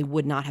 but they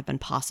would not have been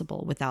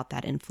possible without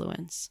that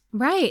influence.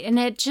 Right. And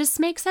it just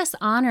makes us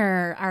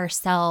honor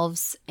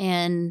ourselves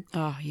in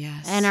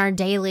our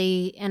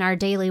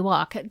daily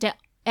walk.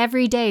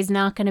 Every day is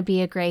not going to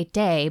be a great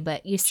day,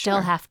 but you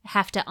still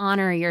have to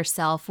honor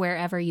yourself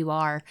wherever you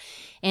are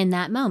in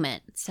that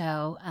moment.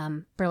 So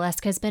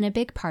burlesque has been a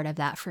big part of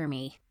that for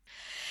me.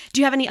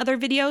 Do you have any other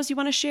videos you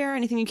want to share?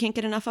 Anything you can't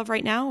get enough of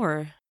right now,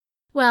 or?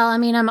 Well, I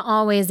mean, I'm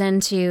always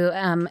into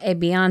a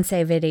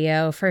Beyonce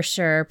video for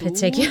sure.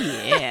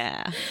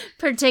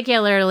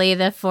 Particularly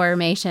the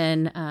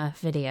Formation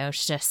video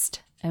is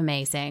just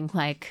amazing.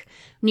 Like,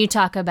 when you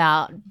talk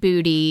about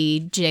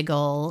booty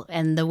jiggle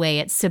and the way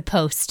it's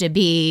supposed to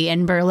be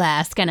in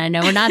burlesque, and I know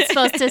we're not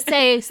supposed to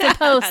say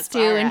supposed to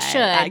and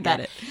should, I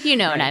get it. You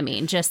know what I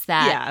mean? Just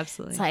that. Yeah,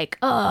 absolutely. It's like,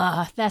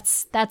 oh,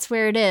 that's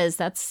where it is.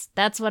 That's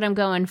what I'm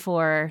going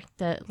for.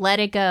 Let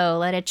it go,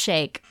 let it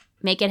shake,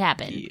 make it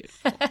happen.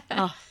 Beautiful.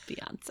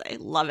 Beyonce.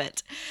 Love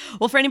it.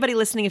 Well, for anybody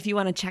listening, if you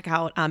want to check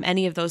out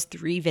any of those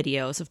 3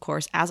 videos, of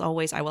course, as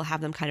always, I will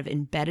have them kind of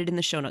embedded in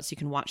the show notes. So you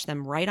can watch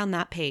them right on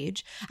that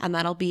page. And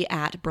that'll be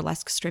at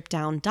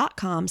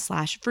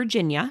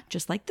burlesquestripdown.com/Virginia,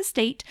 just like the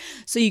state.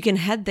 So you can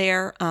head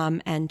there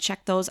and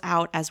check those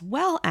out, as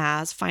well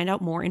as find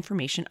out more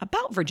information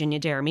about Virginia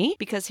Dare Me.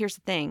 Because here's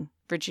the thing,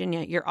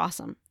 Virginia, you're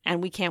awesome.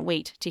 And we can't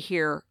wait to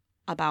hear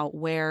about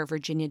where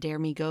Virginia Dare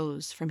Me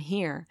goes from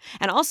here.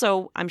 And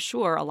also, I'm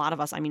sure a lot of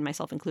us, I mean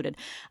myself included,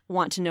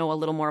 want to know a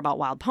little more about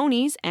Wild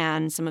Ponies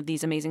and some of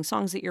these amazing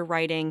songs that you're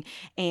writing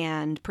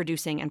and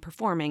producing and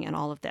performing and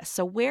all of this.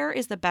 So where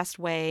is the best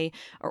way,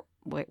 or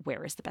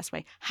where is the best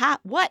way?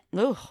 What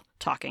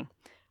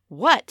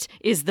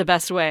is the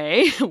best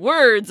way?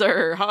 Words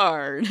are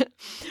hard.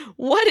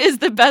 What is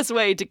the best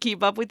way to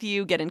keep up with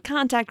you, get in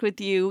contact with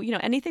you,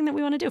 anything that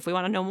we want to do if we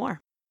want to know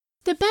more?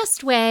 The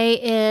best way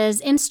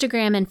is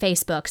Instagram and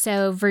Facebook.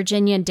 So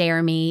Virginia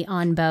Dare Me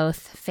on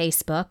both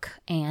Facebook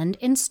and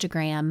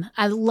Instagram.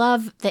 I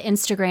love the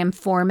Instagram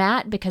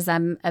format because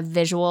I'm a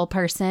visual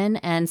person.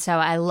 And so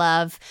I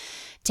love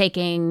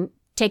taking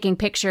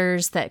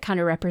pictures that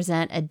kind of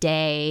represent a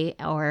day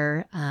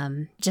or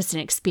just an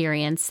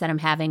experience that I'm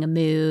having, a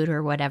mood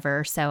or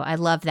whatever. So I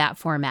love that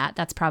format.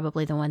 That's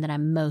probably the one that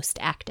I'm most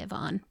active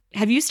on.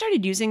 Have you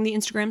started using the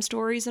Instagram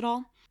stories at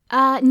all?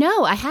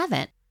 No, I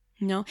haven't.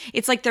 No,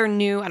 it's like their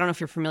new, I don't know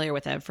if you're familiar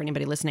with it for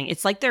anybody listening.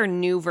 It's like their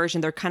new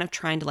version. They're kind of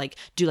trying to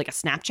do a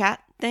Snapchat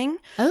thing.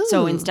 Oh.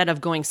 So instead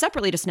of going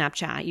separately to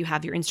Snapchat, you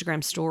have your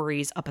Instagram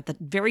stories up at the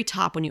very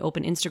top. When you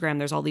open Instagram,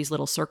 there's all these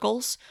little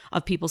circles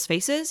of people's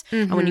faces.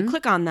 Mm-hmm. And when you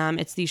click on them,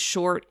 it's these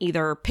short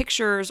either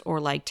pictures or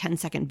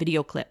 10-second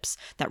video clips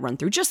that run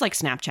through, just like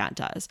Snapchat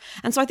does.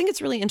 And so I think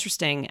it's really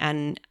interesting.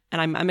 And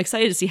I'm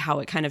excited to see how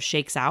it kind of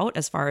shakes out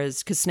as far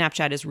as, because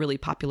Snapchat is really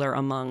popular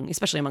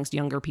especially amongst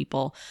younger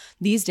people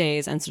these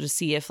days. And so to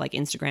see if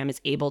Instagram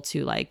is able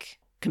to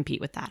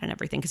compete with that and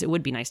everything, because it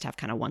would be nice to have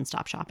kind of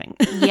one-stop shopping.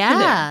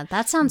 Yeah,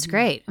 that sounds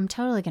great. I'm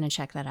totally going to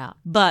check that out.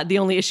 But the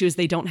only issue is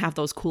they don't have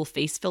those cool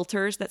face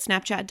filters that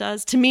Snapchat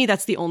does. To me,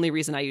 that's the only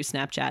reason I use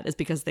Snapchat, is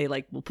because they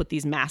will put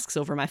these masks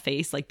over my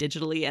face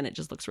digitally, and it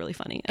just looks really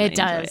funny. It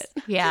does.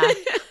 Yeah.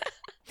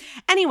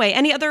 Anyway,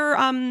 any other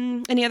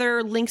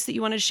links that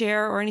you want to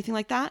share or anything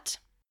like that?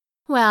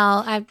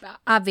 Well, I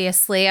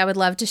would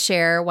love to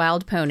share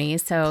Wild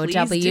Ponies. So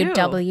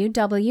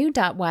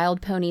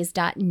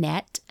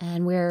www.wildponies.net,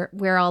 and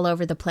we're all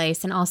over the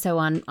place, and also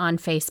on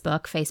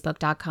Facebook,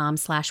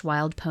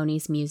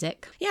 facebook.com/wildponiesmusic.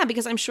 Yeah,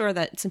 because I'm sure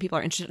that some people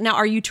are interested. Now,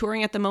 are you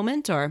touring at the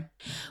moment, or?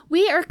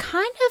 We are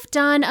kind of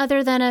done,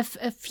 other than a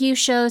few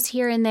shows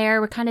here and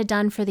there. We're kind of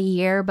done for the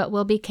year, but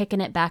we'll be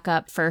kicking it back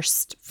up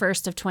first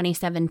of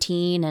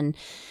 2017, and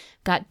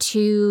got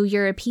 2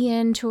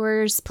 European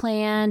tours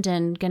planned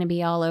and going to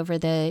be all over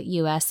the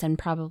U.S. and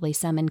probably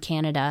some in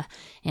Canada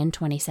in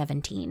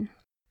 2017.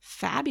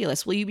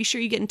 Fabulous. Will you be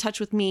sure you get in touch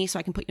with me so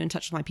I can put you in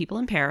touch with my people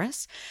in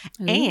Paris?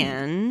 Ooh.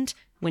 And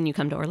when you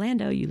come to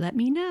Orlando, you let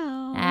me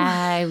know.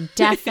 I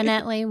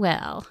definitely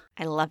will.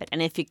 I love it.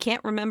 And if you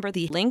can't remember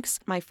the links,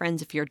 my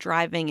friends, if you're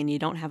driving and you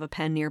don't have a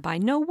pen nearby,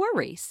 no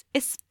worries.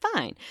 It's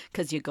fine,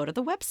 because you go to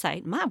the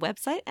website, my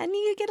website, and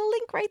you get a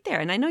link right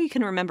there. And I know you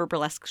can remember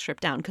Burlesque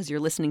Stripped Down because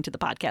you're listening to the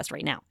podcast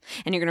right now.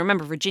 And you're going to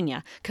remember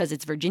Virginia because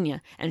it's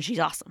Virginia and she's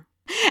awesome.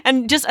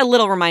 And just a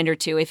little reminder,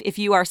 too, if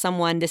you are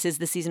someone, this is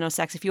the season of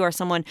sex, if you are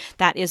someone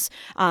that is,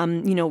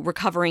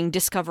 recovering,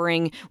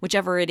 discovering,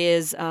 whichever it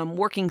is,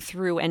 working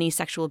through any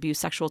sexual abuse,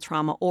 sexual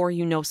trauma, or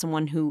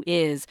someone who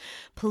is,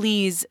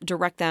 please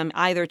direct them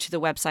either to the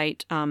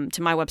website,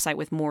 to my website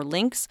with more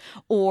links,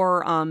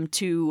 or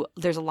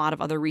there's a lot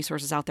of other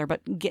resources out there,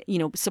 but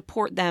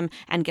support them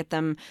and get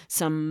them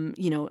some,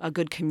 a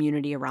good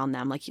community around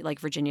them. Like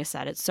Virginia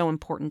said, it's so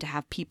important to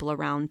have people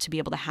around to be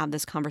able to have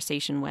this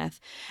conversation with,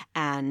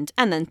 and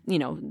then,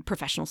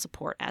 professional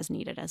support as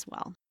needed as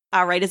well.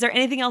 All right. Is there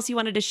anything else you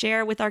wanted to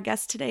share with our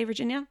guests today,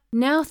 Virginia?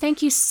 No,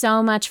 thank you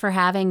so much for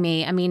having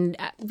me. I mean,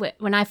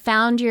 when I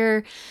found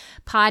your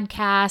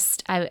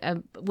podcast, I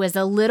was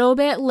a little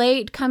bit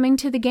late coming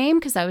to the game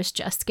because I was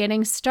just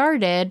getting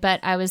started, but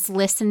I was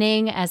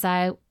listening as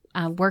I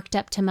worked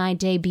up to my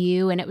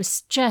debut, and it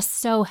was just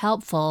so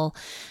helpful.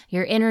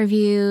 Your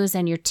interviews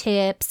and your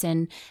tips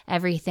and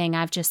everything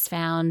I've just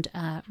found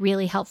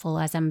really helpful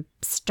as I'm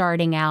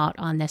starting out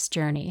on this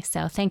journey.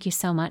 So thank you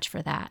so much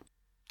for that.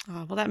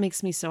 Oh, well, that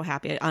makes me so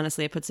happy.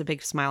 Honestly, it puts a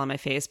big smile on my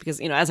face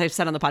because, as I've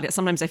said on the podcast,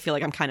 sometimes I feel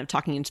like I'm kind of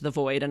talking into the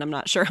void and I'm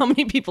not sure how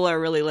many people are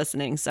really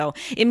listening. So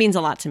it means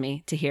a lot to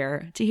me to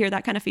hear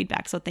that kind of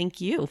feedback. So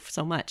thank you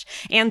so much.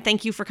 And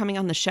thank you for coming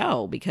on the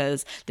show,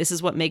 because this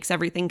is what makes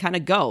everything kind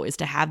of go, is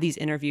to have these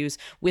interviews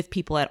with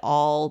people at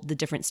all the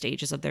different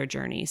stages of their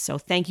journey. So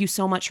thank you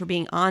so much for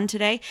being on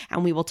today,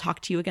 and we will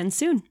talk to you again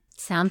soon.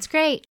 Sounds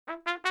great.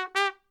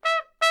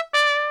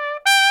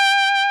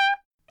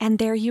 And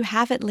there you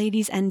have it,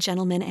 ladies and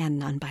gentlemen and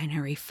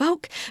non-binary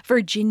folk.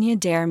 Virginia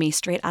Dare Me,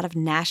 straight out of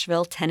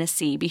Nashville,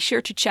 Tennessee. Be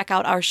sure to check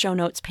out our show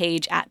notes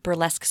page at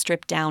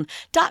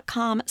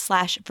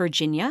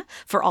burlesquestripdown.com/Virginia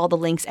for all the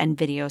links and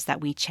videos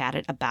that we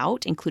chatted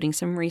about, including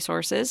some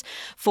resources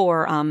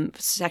for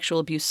sexual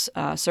abuse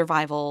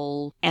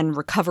survival and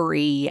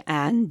recovery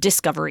and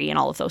discovery and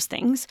all of those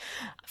things.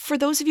 For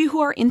those of you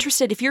who are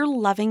interested, if you're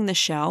loving the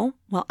show,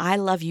 well, I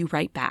love you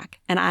right back.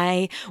 And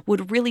I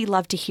would really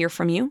love to hear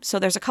from you. So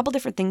there's a couple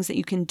different things that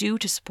you can do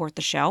to support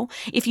the show.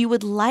 If you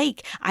would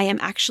like, I am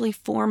actually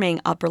forming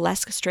a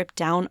Burlesque Stripped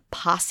Down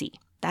posse.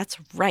 That's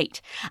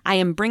right. I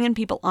am bringing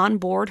people on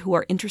board who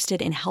are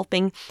interested in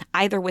helping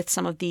either with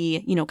some of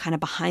the, kind of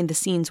behind the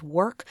scenes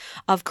work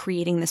of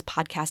creating this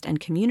podcast and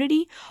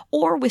community,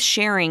 or with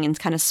sharing and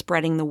kind of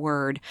spreading the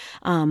word,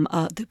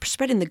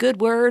 spreading the good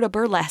word of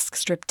Burlesque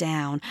Stripped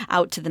Down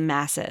out to the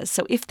masses.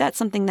 So if that's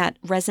something that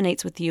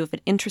resonates with you, if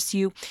it interests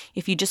you,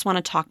 if you just want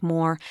to talk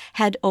more,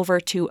 head over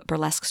to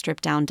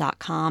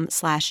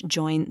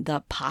burlesquestripdown.com/join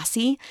the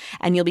posse,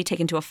 and you'll be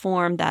taken to a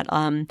form that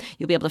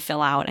you'll be able to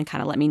fill out and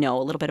kind of let me know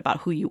a little bit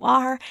about who you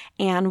are,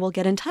 and we'll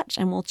get in touch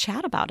and we'll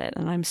chat about it.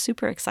 And I'm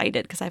super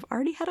excited because I've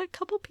already had a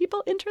couple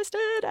people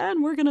interested,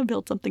 and we're going to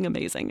build something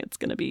amazing. It's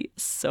going to be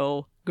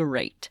so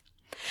great.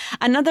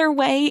 Another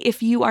way,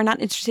 if you are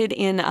not interested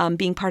in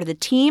being part of the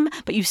team,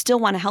 but you still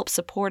want to help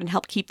support and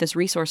help keep this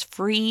resource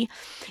free,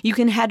 you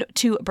can head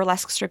to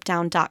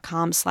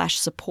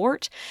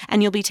burlesquestripdown.com/support,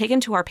 and you'll be taken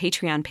to our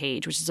Patreon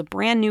page, which is a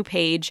brand new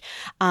page.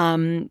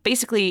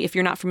 Basically, if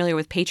you're not familiar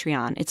with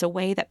Patreon, it's a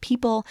way that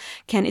people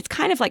can, it's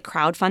kind of like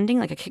crowdfunding,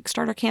 like a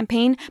Kickstarter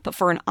campaign, but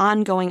for an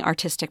ongoing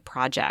artistic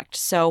project.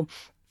 So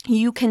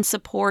you can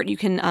support, you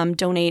can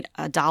donate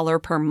 $1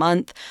 per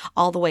month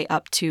all the way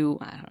up to,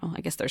 I don't know,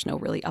 I guess there's no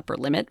really upper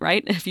limit,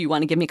 right? If you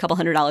want to give me a couple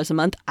 $100 a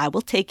month, I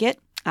will take it.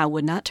 I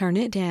would not turn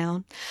it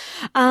down.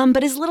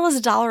 But as little as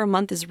 $1 a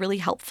month is really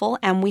helpful.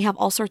 And we have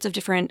all sorts of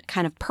different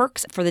kind of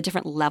perks for the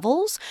different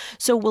levels.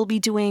 So we'll be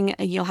doing,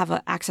 you'll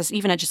have access,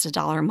 even at just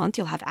 $1 a month,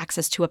 you'll have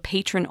access to a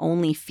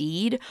patron-only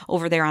feed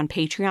over there on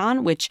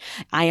Patreon, which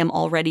I am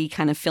already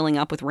kind of filling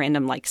up with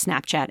random like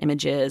Snapchat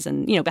images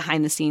and,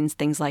 behind the scenes,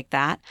 things like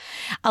that.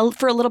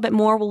 For a little bit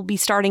more, we'll be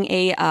starting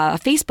a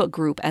Facebook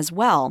group as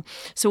well.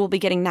 So we'll be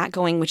getting that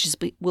going, which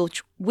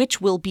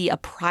will be a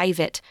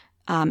private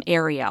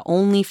area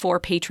only for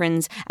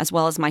patrons, as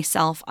well as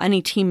myself, any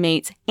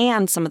teammates,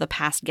 and some of the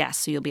past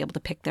guests. So you'll be able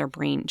to pick their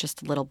brain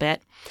just a little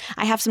bit.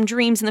 I have some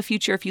dreams in the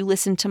future. If you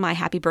listened to my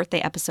happy birthday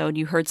episode,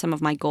 you heard some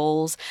of my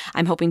goals.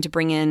 I'm hoping to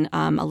bring in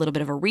a little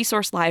bit of a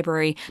resource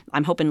library.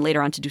 I'm hoping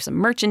later on to do some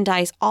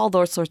merchandise, all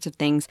those sorts of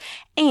things.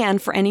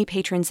 And for any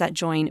patrons that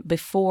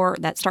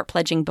start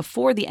pledging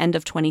before the end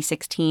of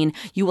 2016,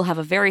 you will have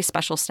a very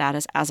special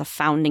status as a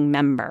founding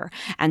member.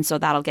 And so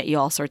that'll get you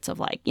all sorts of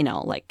like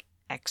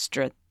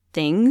extra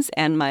things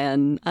and my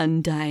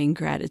undying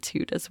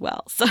gratitude as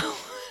well. So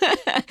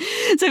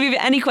if you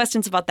have any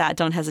questions about that,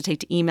 don't hesitate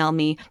to email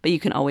me, but you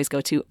can always go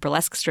to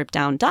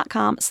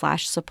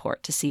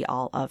burlesquestripdown.com/support to see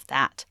all of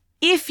that.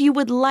 If you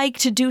would like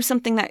to do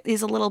something that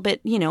is a little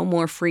bit,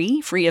 more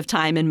free of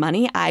time and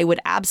money, I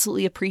would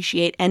absolutely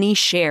appreciate any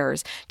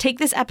shares. Take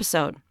this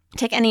episode.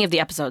 Take any of the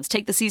episodes,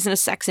 take the season of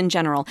sex in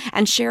general,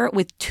 and share it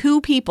with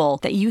 2 people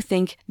that you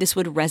think this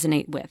would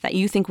resonate with, that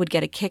you think would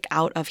get a kick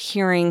out of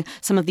hearing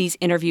some of these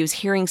interviews,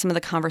 hearing some of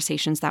the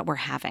conversations that we're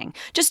having.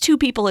 Just 2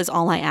 people is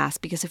all I ask,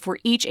 because if we're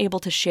each able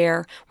to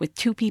share with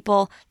 2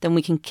 people, then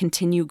we can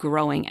continue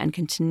growing and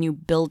continue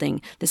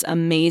building this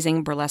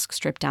amazing Burlesque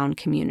Stripped Down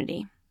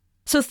community.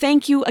 So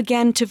thank you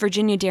again to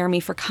Virginia Dare Me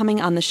for coming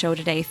on the show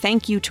today.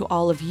 Thank you to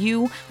all of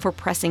you for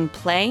pressing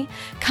play.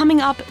 Coming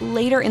up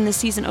later in the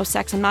season of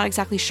sex, I'm not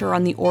exactly sure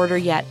on the order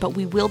yet, but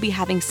we will be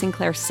having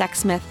Sinclair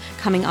Sexsmith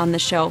coming on the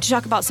show to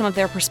talk about some of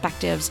their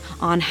perspectives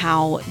on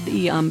how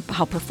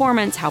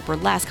performance, how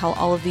burlesque, how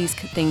all of these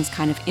things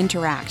kind of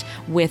interact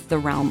with the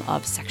realm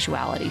of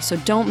sexuality. So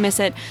don't miss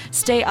it.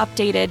 Stay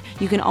updated.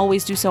 You can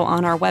always do so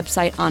on our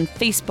website, on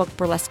Facebook,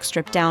 Burlesque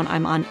Stripped Down.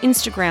 I'm on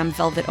Instagram,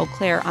 Velvet Eau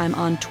Claire. I'm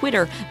on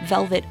Twitter,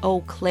 Velvet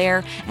Eau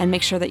Claire, and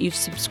make sure that you've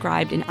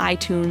subscribed in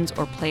iTunes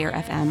or Player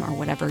FM or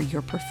whatever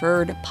your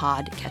preferred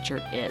podcatcher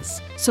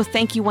is. So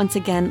thank you once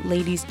again,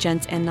 ladies,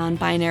 gents, and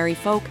non-binary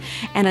folk.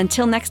 And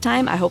until next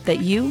time, I hope that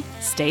you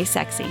stay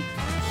sexy.